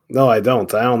 I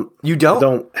don't. You don't? I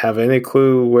don't have any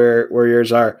clue where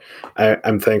yours are.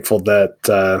 I'm thankful that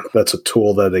that's a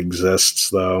tool that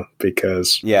exists, though,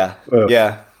 because yeah,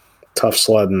 tough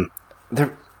sledding.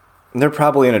 They're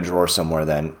probably in a drawer somewhere.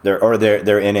 Then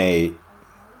they're in a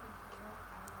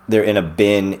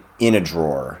bin in a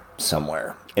drawer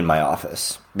somewhere in my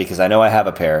office, because I know I have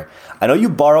a pair. I know you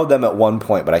borrowed them at one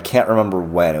point, but I can't remember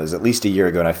when. It was at least a year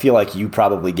ago, and I feel like you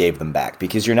probably gave them back,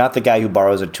 because you're not the guy who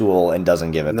borrows a tool and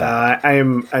doesn't give it back.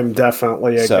 I'm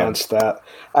definitely against that.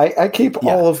 I keep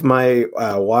all of my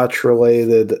watch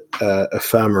related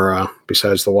ephemera,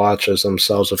 besides the watches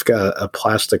themselves. I've got a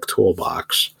plastic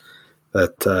toolbox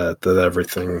that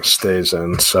everything stays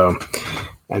in. So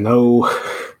I know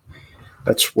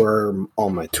that's where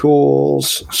all my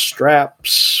tools,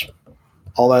 straps,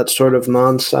 all that sort of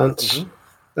nonsense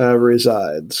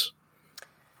resides.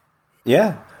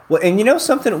 Yeah. Well, and you know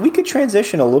something, we could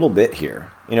transition a little bit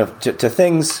here, to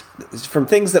things, from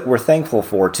things that we're thankful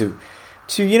for to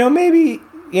maybe,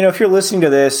 if you're listening to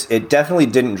this, it definitely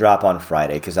didn't drop on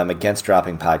Friday, because I'm against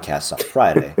dropping podcasts on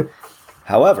Friday.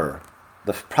 However,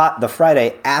 the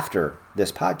Friday after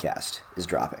this podcast is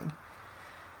dropping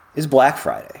is Black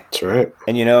Friday. That's right.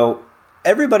 And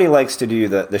everybody likes to do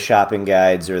the shopping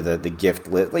guides or the gift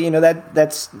list.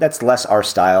 That's less our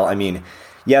style. I mean,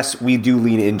 yes, we do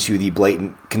lean into the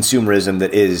blatant consumerism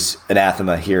that is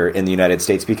anathema here in the United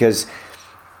States, because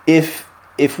if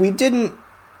we didn't,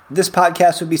 this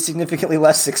podcast would be significantly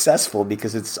less successful,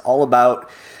 because it's all about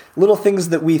little things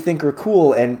that we think are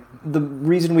cool, and the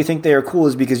reason we think they are cool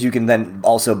is because you can then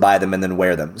also buy them and then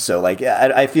wear them. So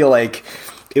I feel like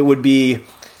we'd be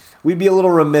a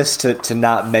little remiss to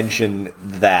not mention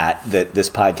that this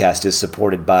podcast is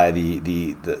supported by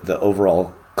the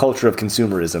overall culture of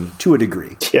consumerism to a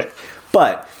degree. Yeah.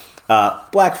 But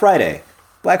Black Friday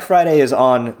is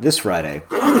on this Friday,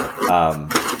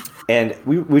 and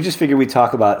we just figured we'd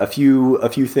talk about a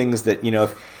few things that,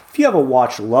 if you have a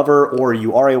watch lover, or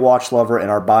you are a watch lover and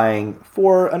are buying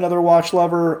for another watch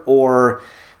lover, or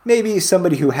maybe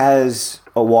somebody who has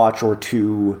a watch or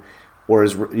two, or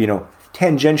is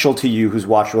tangential to you, who's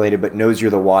watch related but knows you're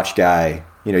the watch guy,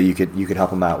 you could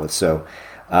help them out with. So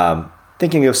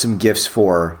thinking of some gifts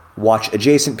for watch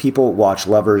adjacent people, watch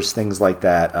lovers, things like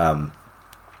that,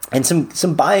 and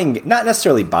some buying, not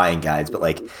necessarily buying guides,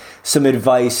 but some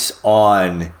advice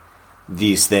on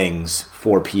these things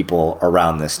for people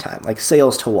around this time, like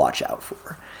sales to watch out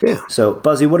for. Yeah. So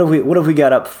Buzzy, what have we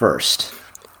got up first?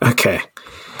 Okay.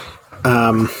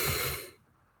 I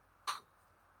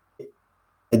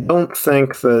don't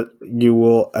think that you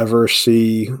will ever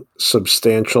see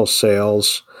substantial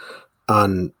sales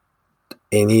on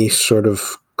any sort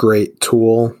of great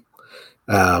tool,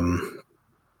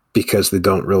 because they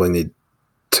don't really need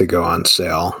to go on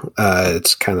sale.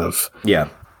 It's kind of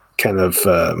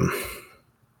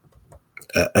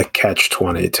a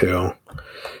catch-22.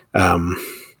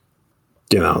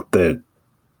 That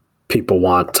people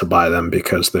want to buy them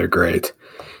because they're great.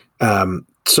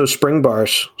 So spring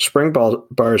bars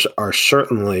are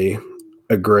certainly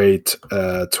a great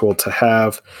tool to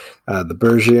have. The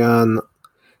Bergeon,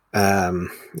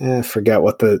 I forget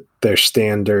what their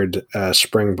standard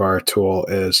spring bar tool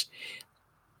is.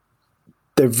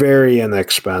 They're very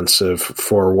inexpensive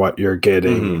for what you're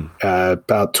getting.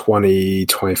 About $20,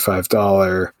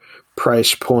 $25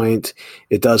 price point.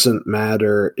 It doesn't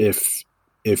matter if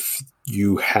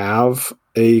you have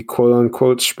a quote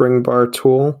unquote spring bar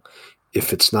tool.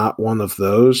 If it's not one of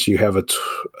those, you have a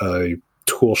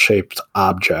tool shaped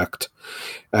object.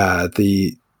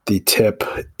 The tip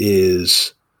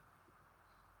is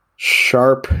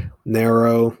sharp,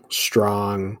 narrow,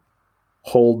 strong,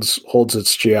 holds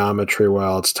its geometry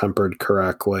well, it's tempered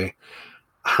correctly.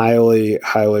 Highly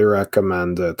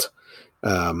recommend it.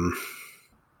 And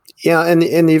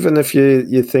even if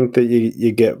you think that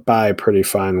you get by pretty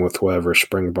fine with whatever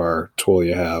spring bar tool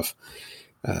you have,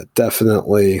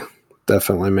 definitely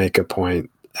make a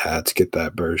point to get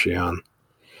that Bergeon.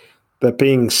 That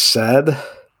being said,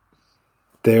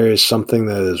 there is something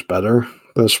that is better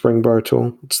than a spring bar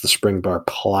tool. It's the spring bar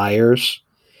pliers.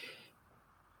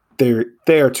 They are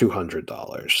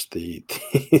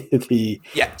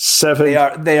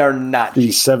 $200. They are not cheap.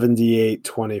 The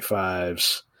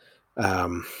 7825s.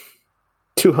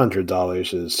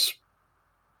 $200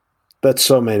 that's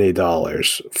so many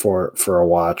dollars for a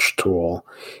watch tool.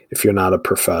 If you're not a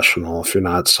professional, if you're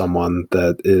not someone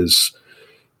that is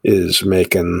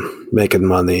making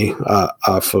money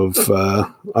off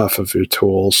of your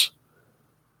tools.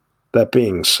 That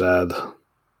being said,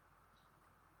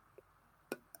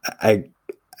 I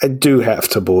do have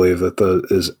to believe that that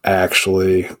is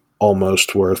actually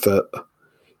almost worth it,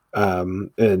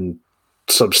 and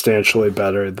substantially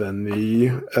better than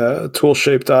the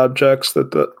tool-shaped objects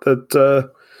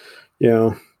that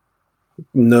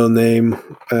no name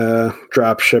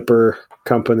drop shipper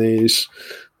companies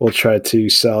will try to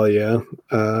sell you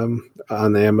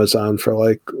on Amazon for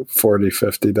like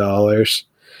 $40-$50.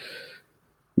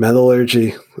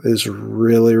 Metallurgy is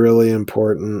really, really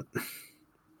important.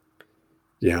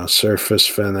 Surface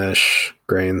finish,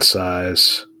 grain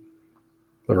size,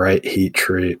 the right heat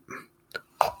treat.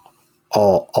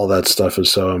 All that stuff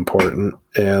is so important.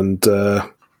 And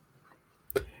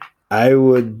they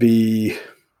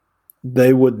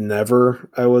would never,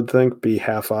 I would think, be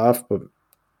half off, but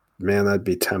man, I'd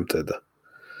be tempted.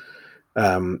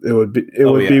 It would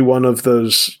be one of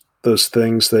those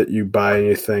things that you buy and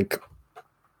you think,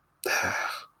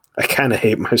 I kind of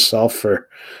hate myself for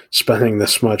spending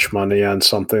this much money on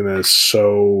something that is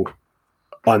so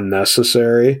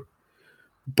unnecessary.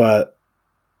 But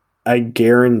I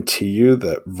guarantee you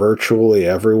that virtually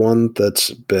everyone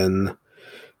that's been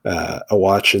a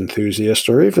watch enthusiast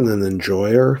or even an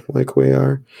enjoyer like we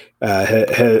are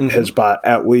has bought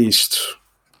at least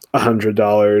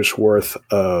 $100 worth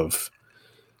of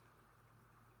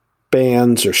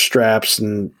bands or straps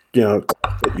and that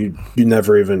you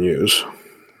never even use,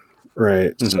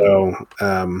 right? So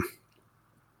that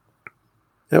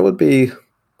would be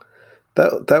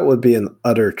an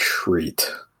utter treat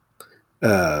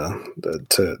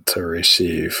to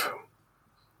receive.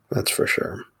 That's for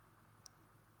sure.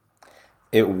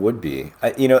 It would be.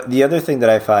 The other thing that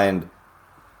I find,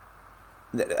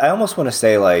 I almost want to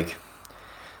say, like,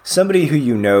 somebody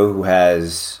who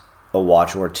has a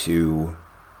watch or two,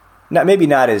 maybe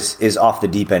not as off the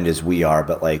deep end as we are,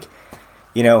 but like,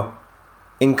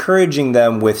 encouraging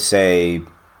them with, say,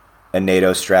 a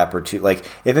NATO strap or two. Like,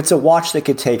 if it's a watch that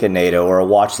could take a NATO or a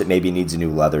watch that maybe needs a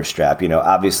new leather strap,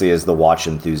 obviously as the watch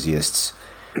enthusiasts,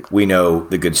 we know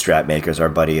the good strap makers. Our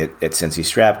buddy at Cincy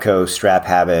Strap Co., Strap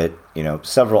Habit,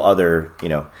 several other,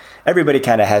 everybody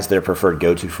kind of has their preferred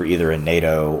go-to for either a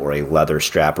NATO or a leather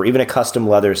strap or even a custom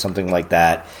leather, something like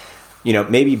that.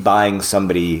 Maybe buying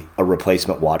somebody a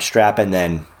replacement watch strap and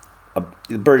then a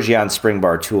Bergeon spring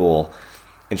bar tool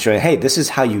and showing, hey, this is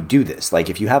how you do this. Like,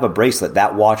 if you have a bracelet,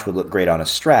 that watch would look great on a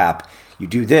strap. You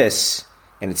do this,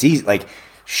 and it's easy. Like,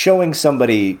 showing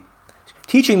somebody,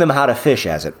 teaching them how to fish,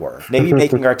 as it were. Maybe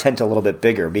making our tent a little bit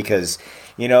bigger because,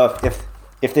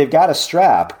 if they've got a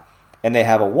strap and they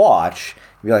have a watch,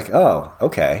 you'd be like, oh,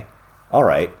 okay, all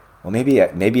right. Well, maybe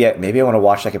I want a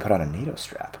watch I can put on a NATO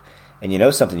strap.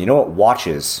 And something? You know what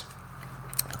watches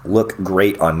look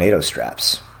great on NATO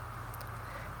straps?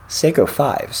 Seiko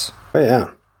 5s. Oh,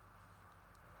 yeah.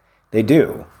 They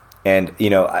do. And,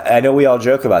 I know we all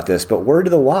joke about this, but word to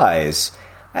the wise,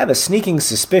 I have a sneaking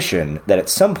suspicion that at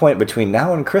some point between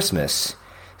now and Christmas,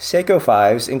 Seiko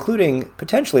 5s, including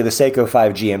potentially the Seiko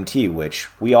 5 GMT, which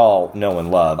we all know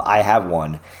and love. I have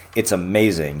one. It's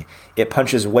amazing. It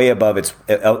punches way above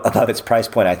its price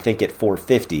point, I think, at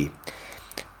 $450.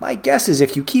 My guess is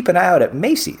if you keep an eye out at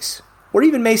Macy's, or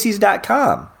even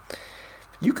Macy's.com,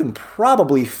 you can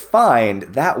probably find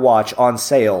that watch on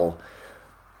sale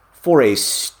for a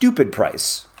stupid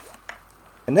price.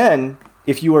 And then,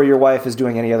 if you or your wife is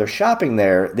doing any other shopping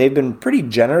there, they've been pretty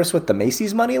generous with the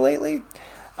Macy's money lately.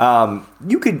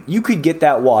 You could get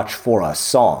that watch for a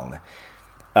song.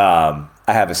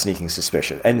 I have a sneaking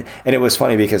suspicion. And it was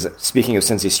funny because, speaking of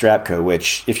Cincy Strap Co.,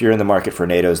 which, if you're in the market for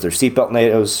NATOs, their seatbelt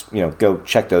NATOs, go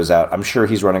check those out. I'm sure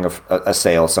he's running a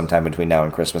sale sometime between now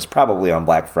and Christmas, probably on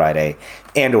Black Friday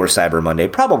and or Cyber Monday,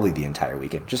 probably the entire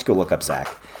weekend. Just go look up Zach.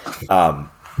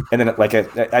 And then,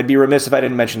 I'd be remiss if I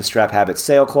didn't mention Strap Habit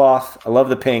sailcloth. I love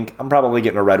the pink. I'm probably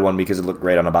getting a red one because it looked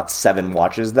great on about 7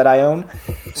 watches that I own.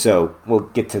 So we'll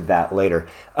get to that later.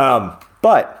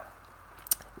 But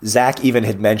Zach even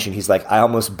had mentioned, he's like, I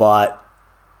almost bought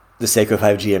the Seiko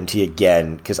 5 GMT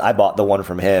again because I bought the one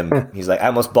from him. He's like, I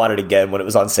almost bought it again when it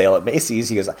was on sale at Macy's.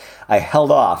 He goes, I held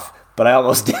off, but I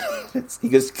almost did. He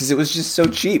goes, because it was just so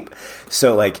cheap.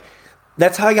 So,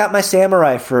 that's how I got my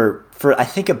Samurai for I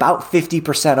think about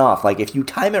 50% off. Like, if you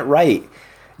time it right,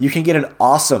 you can get an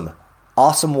awesome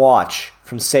watch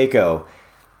from Seiko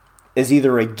as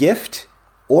either a gift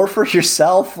or for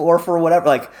yourself or for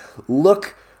whatever.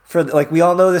 Look for, we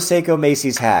all know the Seiko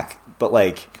Macy's hack, but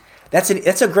that's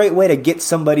a great way to get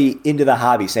somebody into the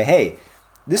hobby. Say, hey,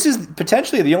 this is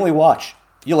potentially the only watch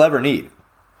you'll ever need.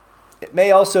 It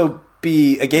may also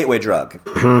be a gateway drug.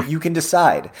 You can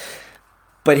decide.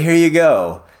 But here you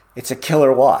go. It's a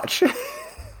killer watch.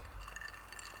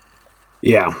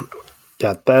 Yeah,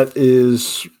 that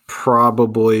is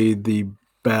probably the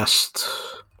best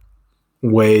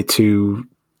way to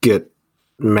get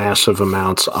massive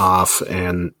amounts off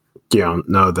and,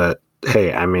 know that,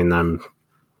 hey, I mean,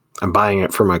 I'm buying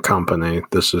it for my company.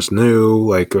 This is new.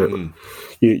 Like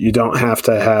you don't have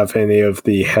to have any of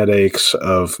the headaches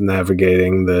of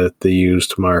navigating the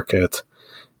used market.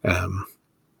 And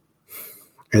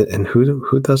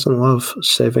who doesn't love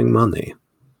saving money?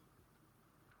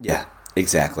 Yeah,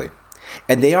 exactly.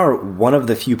 And they are one of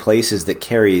the few places that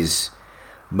carries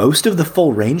most of the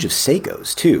full range of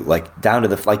Seikos too, like down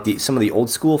to some of the old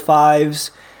school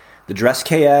 5s, the Dress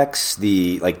KX,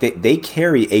 they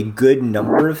carry a good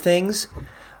number of things.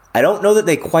 I don't know that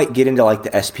they quite get into like the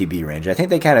SPB range. I think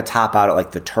they kind of top out at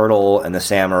like the Turtle and the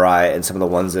Samurai and some of the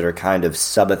ones that are kind of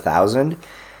sub 1,000.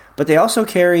 But they also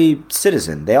carry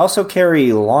Citizen. They also carry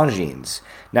Longines.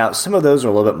 Now, some of those are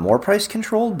a little bit more price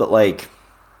controlled, but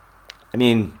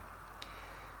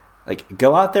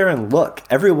go out there and look.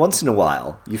 Every once in a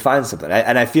while, you find something,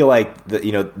 and I feel like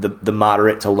the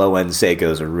moderate to low end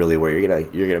Seikos are really where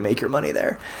you're gonna make your money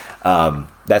there.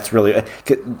 That's really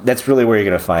where you're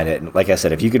gonna find it. And like I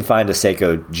said, if you can find a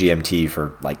Seiko GMT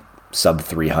for like sub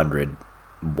 300,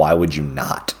 why would you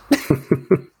not?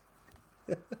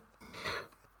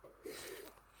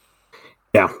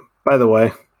 Yeah. By the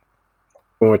way,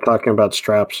 when we're talking about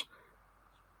straps,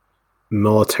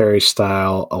 military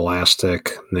style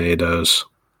elastic NATOs,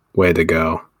 way to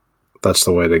go. That's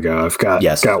the way to go. I've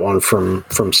got one from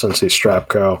Cincy Strap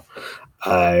Co.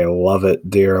 I love it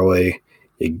dearly.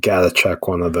 You got to check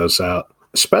one of those out,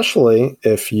 especially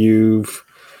if you've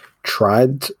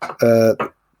tried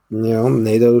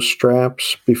NATO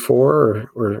straps before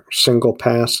or single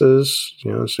passes,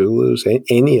 Zulus,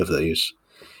 any of these.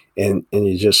 And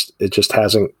it just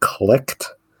hasn't clicked.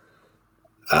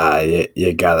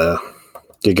 You gotta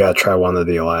try one of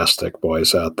the elastic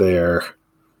boys out there.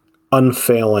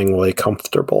 Unfailingly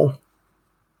comfortable.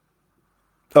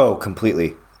 Oh,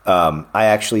 completely. I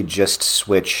actually just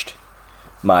switched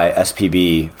my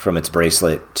SPB from its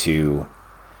bracelet to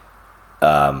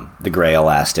the gray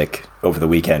elastic over the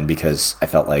weekend because I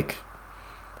felt like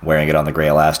wearing it on the gray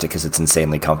elastic because it's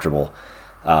insanely comfortable.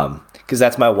 Because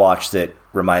that's my watch that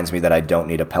reminds me that I don't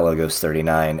need a Pelagos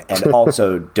 39 and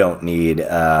also don't need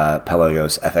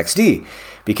Pelagos FXD,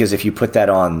 because if you put that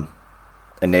on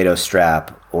a NATO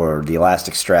strap or the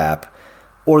elastic strap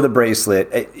or the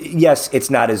bracelet, yes, it's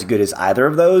not as good as either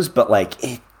of those, but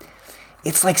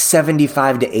it's like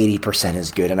 75 to 80%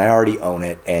 as good, and I already own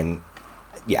it. And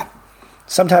yeah,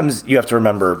 sometimes you have to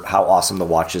remember how awesome the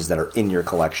watches that are in your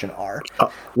collection are.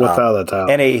 Without a doubt.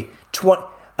 And a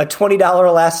 $20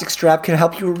 elastic strap can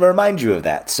help you remind you of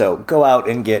that. So go out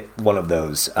and get one of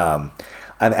those. I'm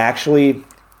actually,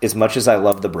 as much as I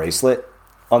love the bracelet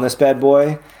on this bad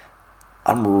boy,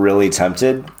 I'm really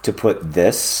tempted to put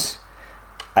this.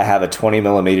 I have a 20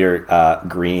 millimeter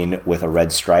green with a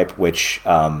red stripe, which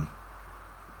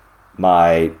my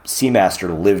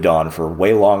Seamaster lived on for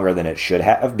way longer than it should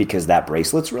have because that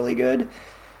bracelet's really good.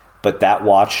 But that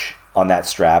watch on that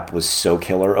strap was so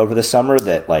killer over the summer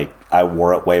that I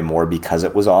wore it way more because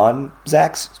it was on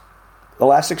Zach's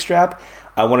elastic strap.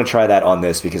 I want to try that on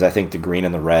this because I think the green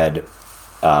and the red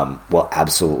will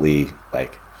absolutely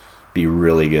be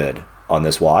really good on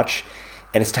this watch.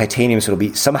 And it's titanium, so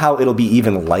it'll be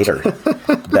even lighter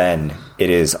than it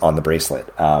is on the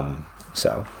bracelet.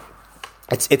 So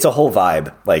it's a whole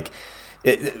vibe.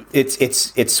 It's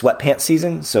sweatpants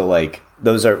season, so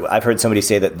those are. I've heard somebody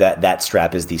say that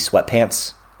strap is the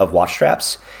sweatpants of watch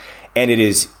straps, and it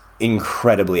is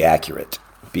incredibly accurate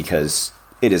because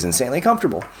it is insanely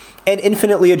comfortable and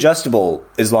infinitely adjustable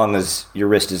as long as your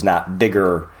wrist is not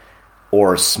bigger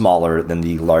or smaller than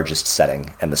the largest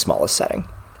setting and the smallest setting.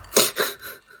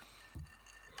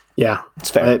 Yeah, it's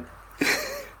fair.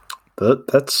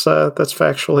 That's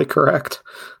factually correct.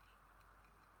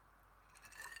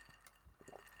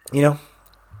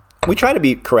 We try to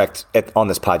be correct on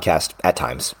this podcast at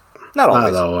times. Not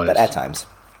always, but at times.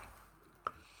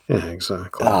 Yeah,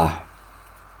 exactly.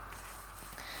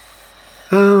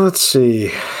 Let's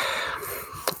see.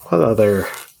 What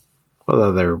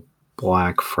other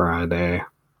Black Friday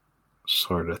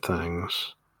sort of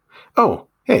things? Oh,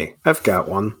 hey, I've got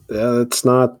one. It's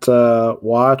not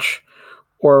watch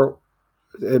but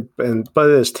it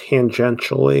is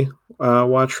tangentially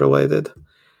watch related.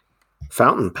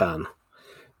 Fountain pen.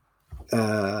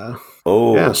 Yeah.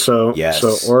 So yes.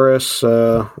 So Oris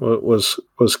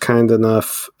was kind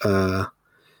enough to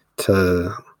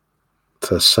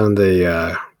send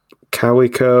a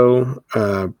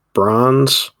Kaweco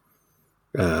bronze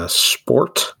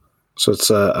sport. So it's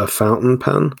a fountain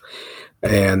pen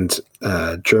and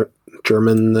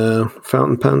German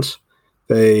fountain pens.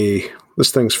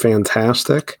 This thing's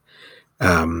fantastic.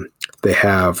 You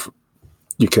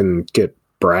can get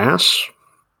brass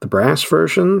the brass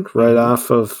version right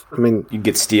off of. I mean, You can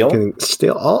get steel. you can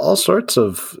steal all sorts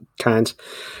of kinds.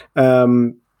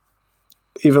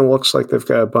 Even looks like they've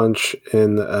got a bunch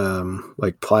in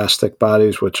like plastic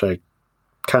bodies, which I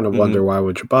kind of wonder why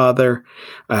would you bother.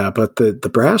 But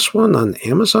the brass one on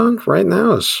Amazon right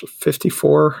now is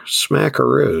 54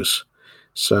 smackaroos.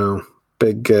 So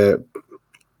big,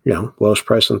 lowest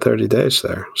price in 30 days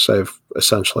there. Save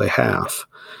essentially half.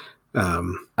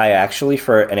 I actually,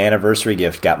 for an anniversary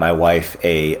gift, got my wife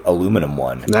a aluminum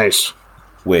one. Nice.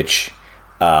 Which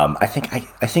I think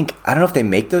I don't know if they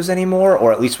make those anymore,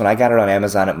 or at least when I got it on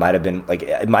Amazon, it might have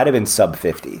been sub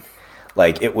 50.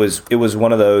 Like it was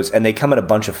one of those, and they come in a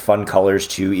bunch of fun colors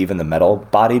too, even the metal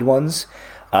bodied ones.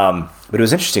 But it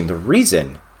was interesting. The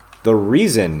reason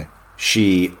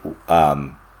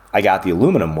I got the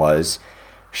aluminum was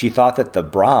she thought that the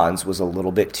bronze was a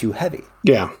little bit too heavy.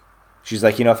 Yeah. She's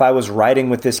like, if I was riding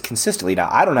with this consistently, now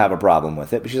I don't have a problem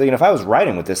with it, but she's like, if I was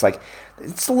riding with this, like,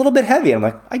 it's a little bit heavy. And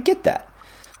I'm like, I get that.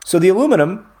 So the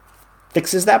aluminum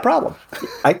fixes that problem.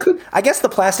 I guess the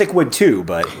plastic would too,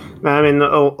 but I mean,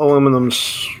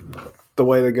 aluminum's the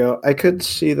way to go. I could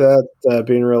see that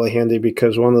being really handy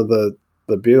because one of the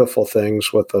beautiful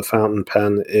things with the fountain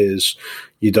pen is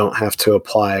you don't have to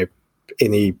apply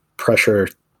any pressure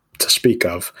to speak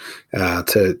of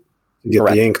to get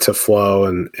Correct. the ink to flow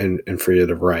and for you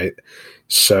to write.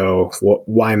 So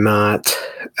why not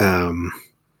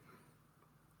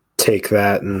take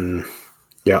that and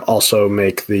also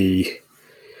make the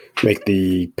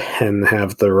pen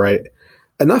have the right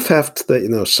enough heft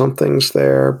that something's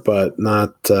there, but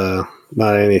not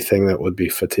anything that would be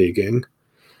fatiguing.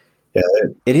 Yeah,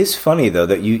 it is funny though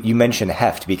that you mentioned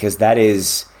heft, because that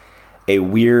is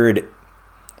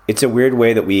it's a weird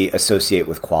way that we associate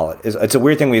with quality. It's a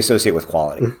weird thing we associate with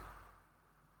quality.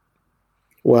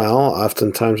 Well,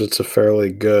 oftentimes it's a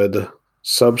fairly good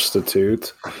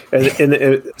substitute,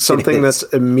 and something that's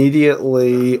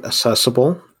immediately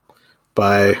accessible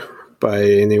by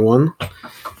anyone.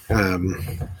 I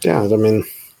mean,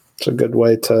 it's a good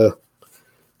way to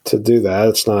do that.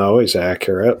 It's not always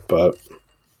accurate, but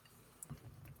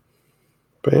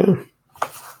yeah.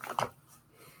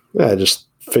 I just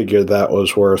figured that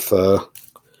was worth a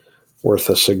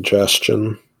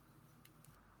suggestion.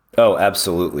 Oh,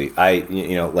 absolutely.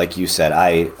 Like you said,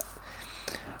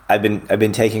 I've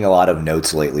been taking a lot of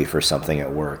notes lately for something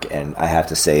at work, and I have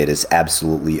to say it is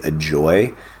absolutely a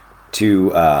joy to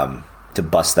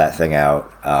bust that thing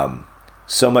out.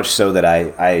 So much so that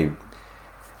I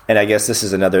guess this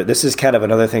is kind of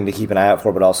another thing to keep an eye out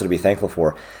for, but also to be thankful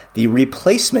for. The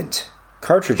replacement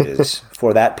cartridges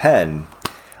for that pen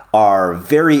are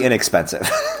very inexpensive.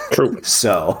 True.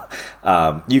 So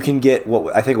you can get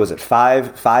what I think was it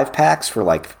five packs for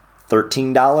like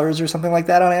 $13 or something like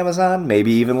that on Amazon,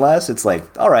 maybe even less. It's like,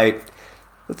 all right,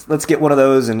 let's get one of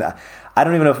those. And I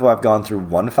don't even know if I've gone through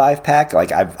one 5-pack.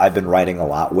 Like I've been writing a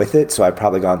lot with it, so I've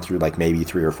probably gone through like maybe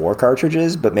 3 or 4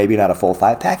 cartridges, but maybe not a full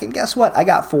 5-pack. And guess what? I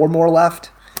got 4 more left.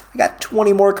 I got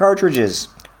 20 more cartridges.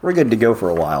 We're good to go for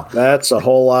a while. That's a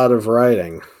whole lot of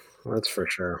writing. That's for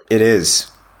sure. It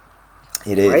is.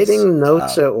 It is. Writing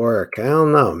notes at work. I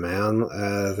don't know, man.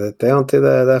 They don't do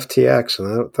that at FTX,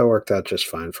 and that worked out just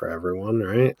fine for everyone,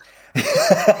 right?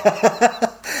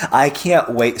 I can't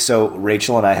wait. So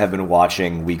Rachel and I have been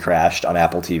watching We Crashed on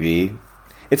Apple TV.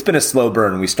 It's been a slow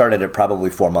burn. We started it probably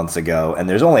 4 months ago, and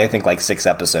there's only, I think, like 6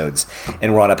 episodes,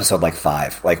 and we're on episode like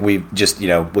 5. Like we just,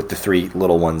 with the 3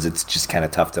 little ones, it's just kind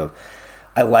of tough to.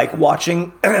 I like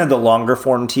watching the longer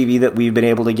form TV that we've been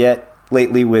able to get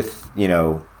lately with,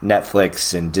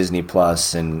 Netflix and Disney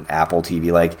Plus and Apple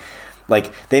TV.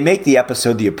 Like they make the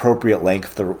episode the appropriate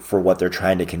length for what they're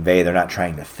trying to convey. They're not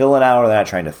trying to fill an hour. They're not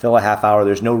trying to fill a half hour.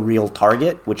 There's no real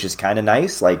target, which is kind of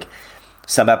nice. Like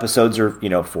some episodes are,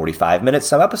 45 minutes.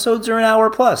 Some episodes are an hour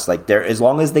plus. Like they're as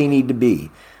long as they need to be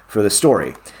for the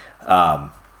story.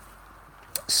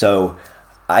 So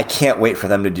I can't wait for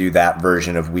them to do that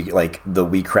version of the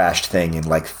We Crashed thing in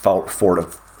like 4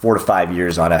 to 5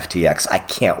 years on FTX. I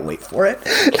can't wait for it.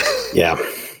 Yeah.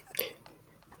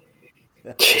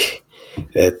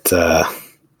 God,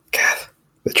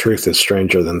 the truth is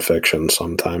stranger than fiction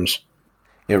sometimes.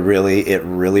 It really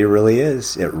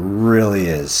is. It really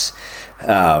is.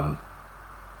 I'm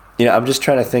just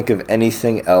trying to think of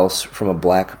anything else from a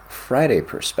Black Friday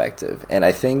perspective. And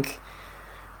I think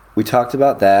we talked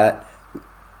about that.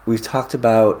 We've talked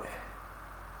about,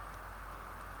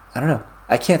 I don't know.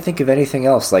 I can't think of anything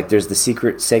else. Like there's the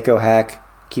secret Seiko hack.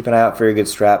 Keep an eye out for a good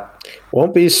strap.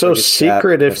 Won't be so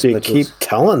secret if you keep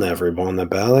telling everyone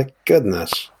about it.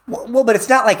 Goodness. Well, but it's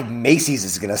not like Macy's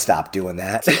is going to stop doing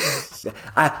that.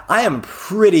 I am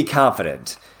pretty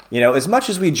confident As much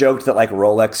as we joked that like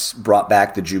Rolex brought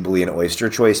back the Jubilee and Oyster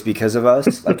choice because of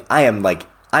us,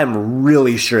 I'm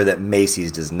really sure that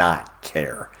Macy's does not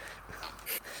care.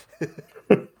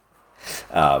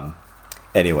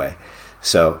 Anyway,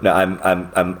 so no,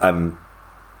 I'm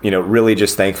really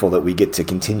just thankful that we get to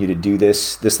continue to do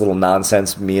this little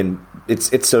nonsense.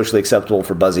 It's socially acceptable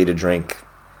for Buzzy to drink,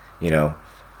 a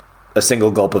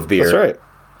single gulp of beer. That's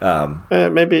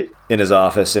right. Maybe in his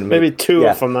office, and maybe two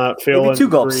if I'm not feeling two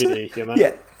gulps. Greedy.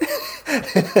 Yeah.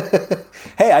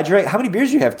 Hey, I drank. How many beers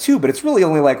do you have? 2, but it's really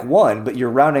only like 1. But you're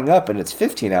rounding up, and it's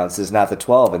 15 ounces, not the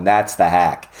 12, and that's the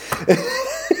hack.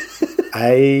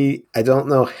 I don't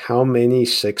know how many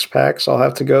 6-packs I'll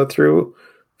have to go through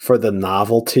for the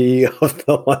novelty of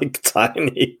the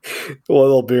tiny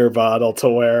little beer bottle to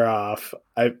wear off.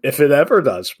 If it ever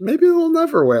does, maybe it'll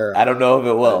never wear off. I don't know if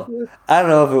it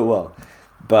will.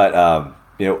 But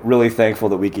really thankful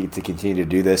that we get to continue to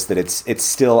do this. That it's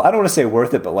still, I don't want to say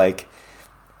worth it, but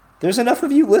there's enough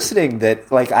of you listening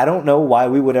that I don't know why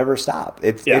we would ever stop.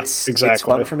 It's exactly. It's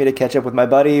fun for me to catch up with my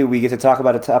buddy. We get to talk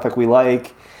about a topic we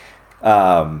like.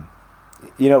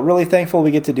 Really thankful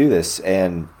we get to do this,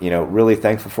 and really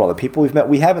thankful for all the people we've met.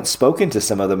 We haven't spoken to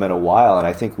some of them in a while, and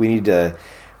I think we need to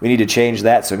change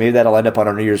that. So maybe that'll end up on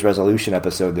our New Year's resolution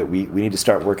episode, that we need to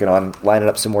start working on lining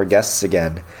up some more guests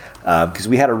again, because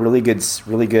we had a really good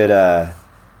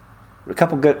a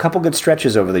couple good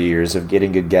stretches over the years of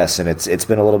getting good guests, and it's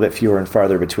been a little bit fewer and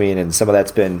farther between, and some of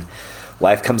that's been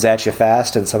life comes at you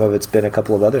fast, and some of it's been a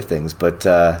couple of other things, but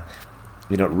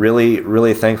really,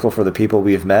 really thankful for the people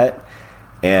we've met,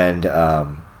 and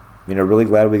really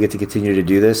glad we get to continue to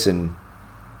do this, and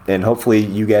hopefully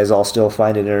you guys all still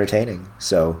find it entertaining.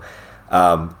 So,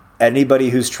 anybody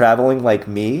who's traveling like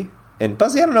me, and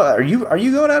Buzzy, I don't know, are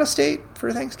you going out of state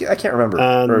for Thanksgiving? I can't remember.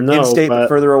 Or no, in state, but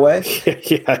further away.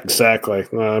 Yeah, exactly.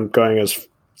 I'm going as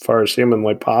far as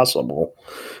humanly possible,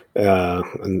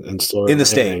 and still in the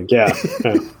state. Yeah.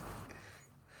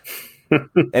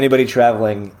 Anybody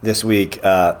traveling this week,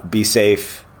 be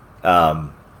safe,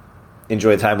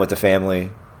 enjoy time with the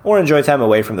family, or enjoy time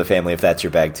away from the family if that's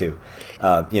your bag too.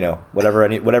 Whatever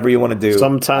you want to do.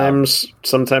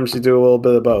 Sometimes you do a little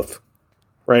bit of both,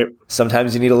 right?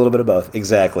 Sometimes you need a little bit of both.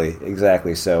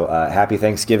 Exactly. So happy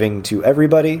Thanksgiving to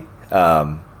everybody,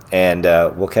 and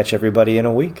we'll catch everybody in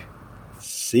a week.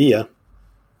 See ya.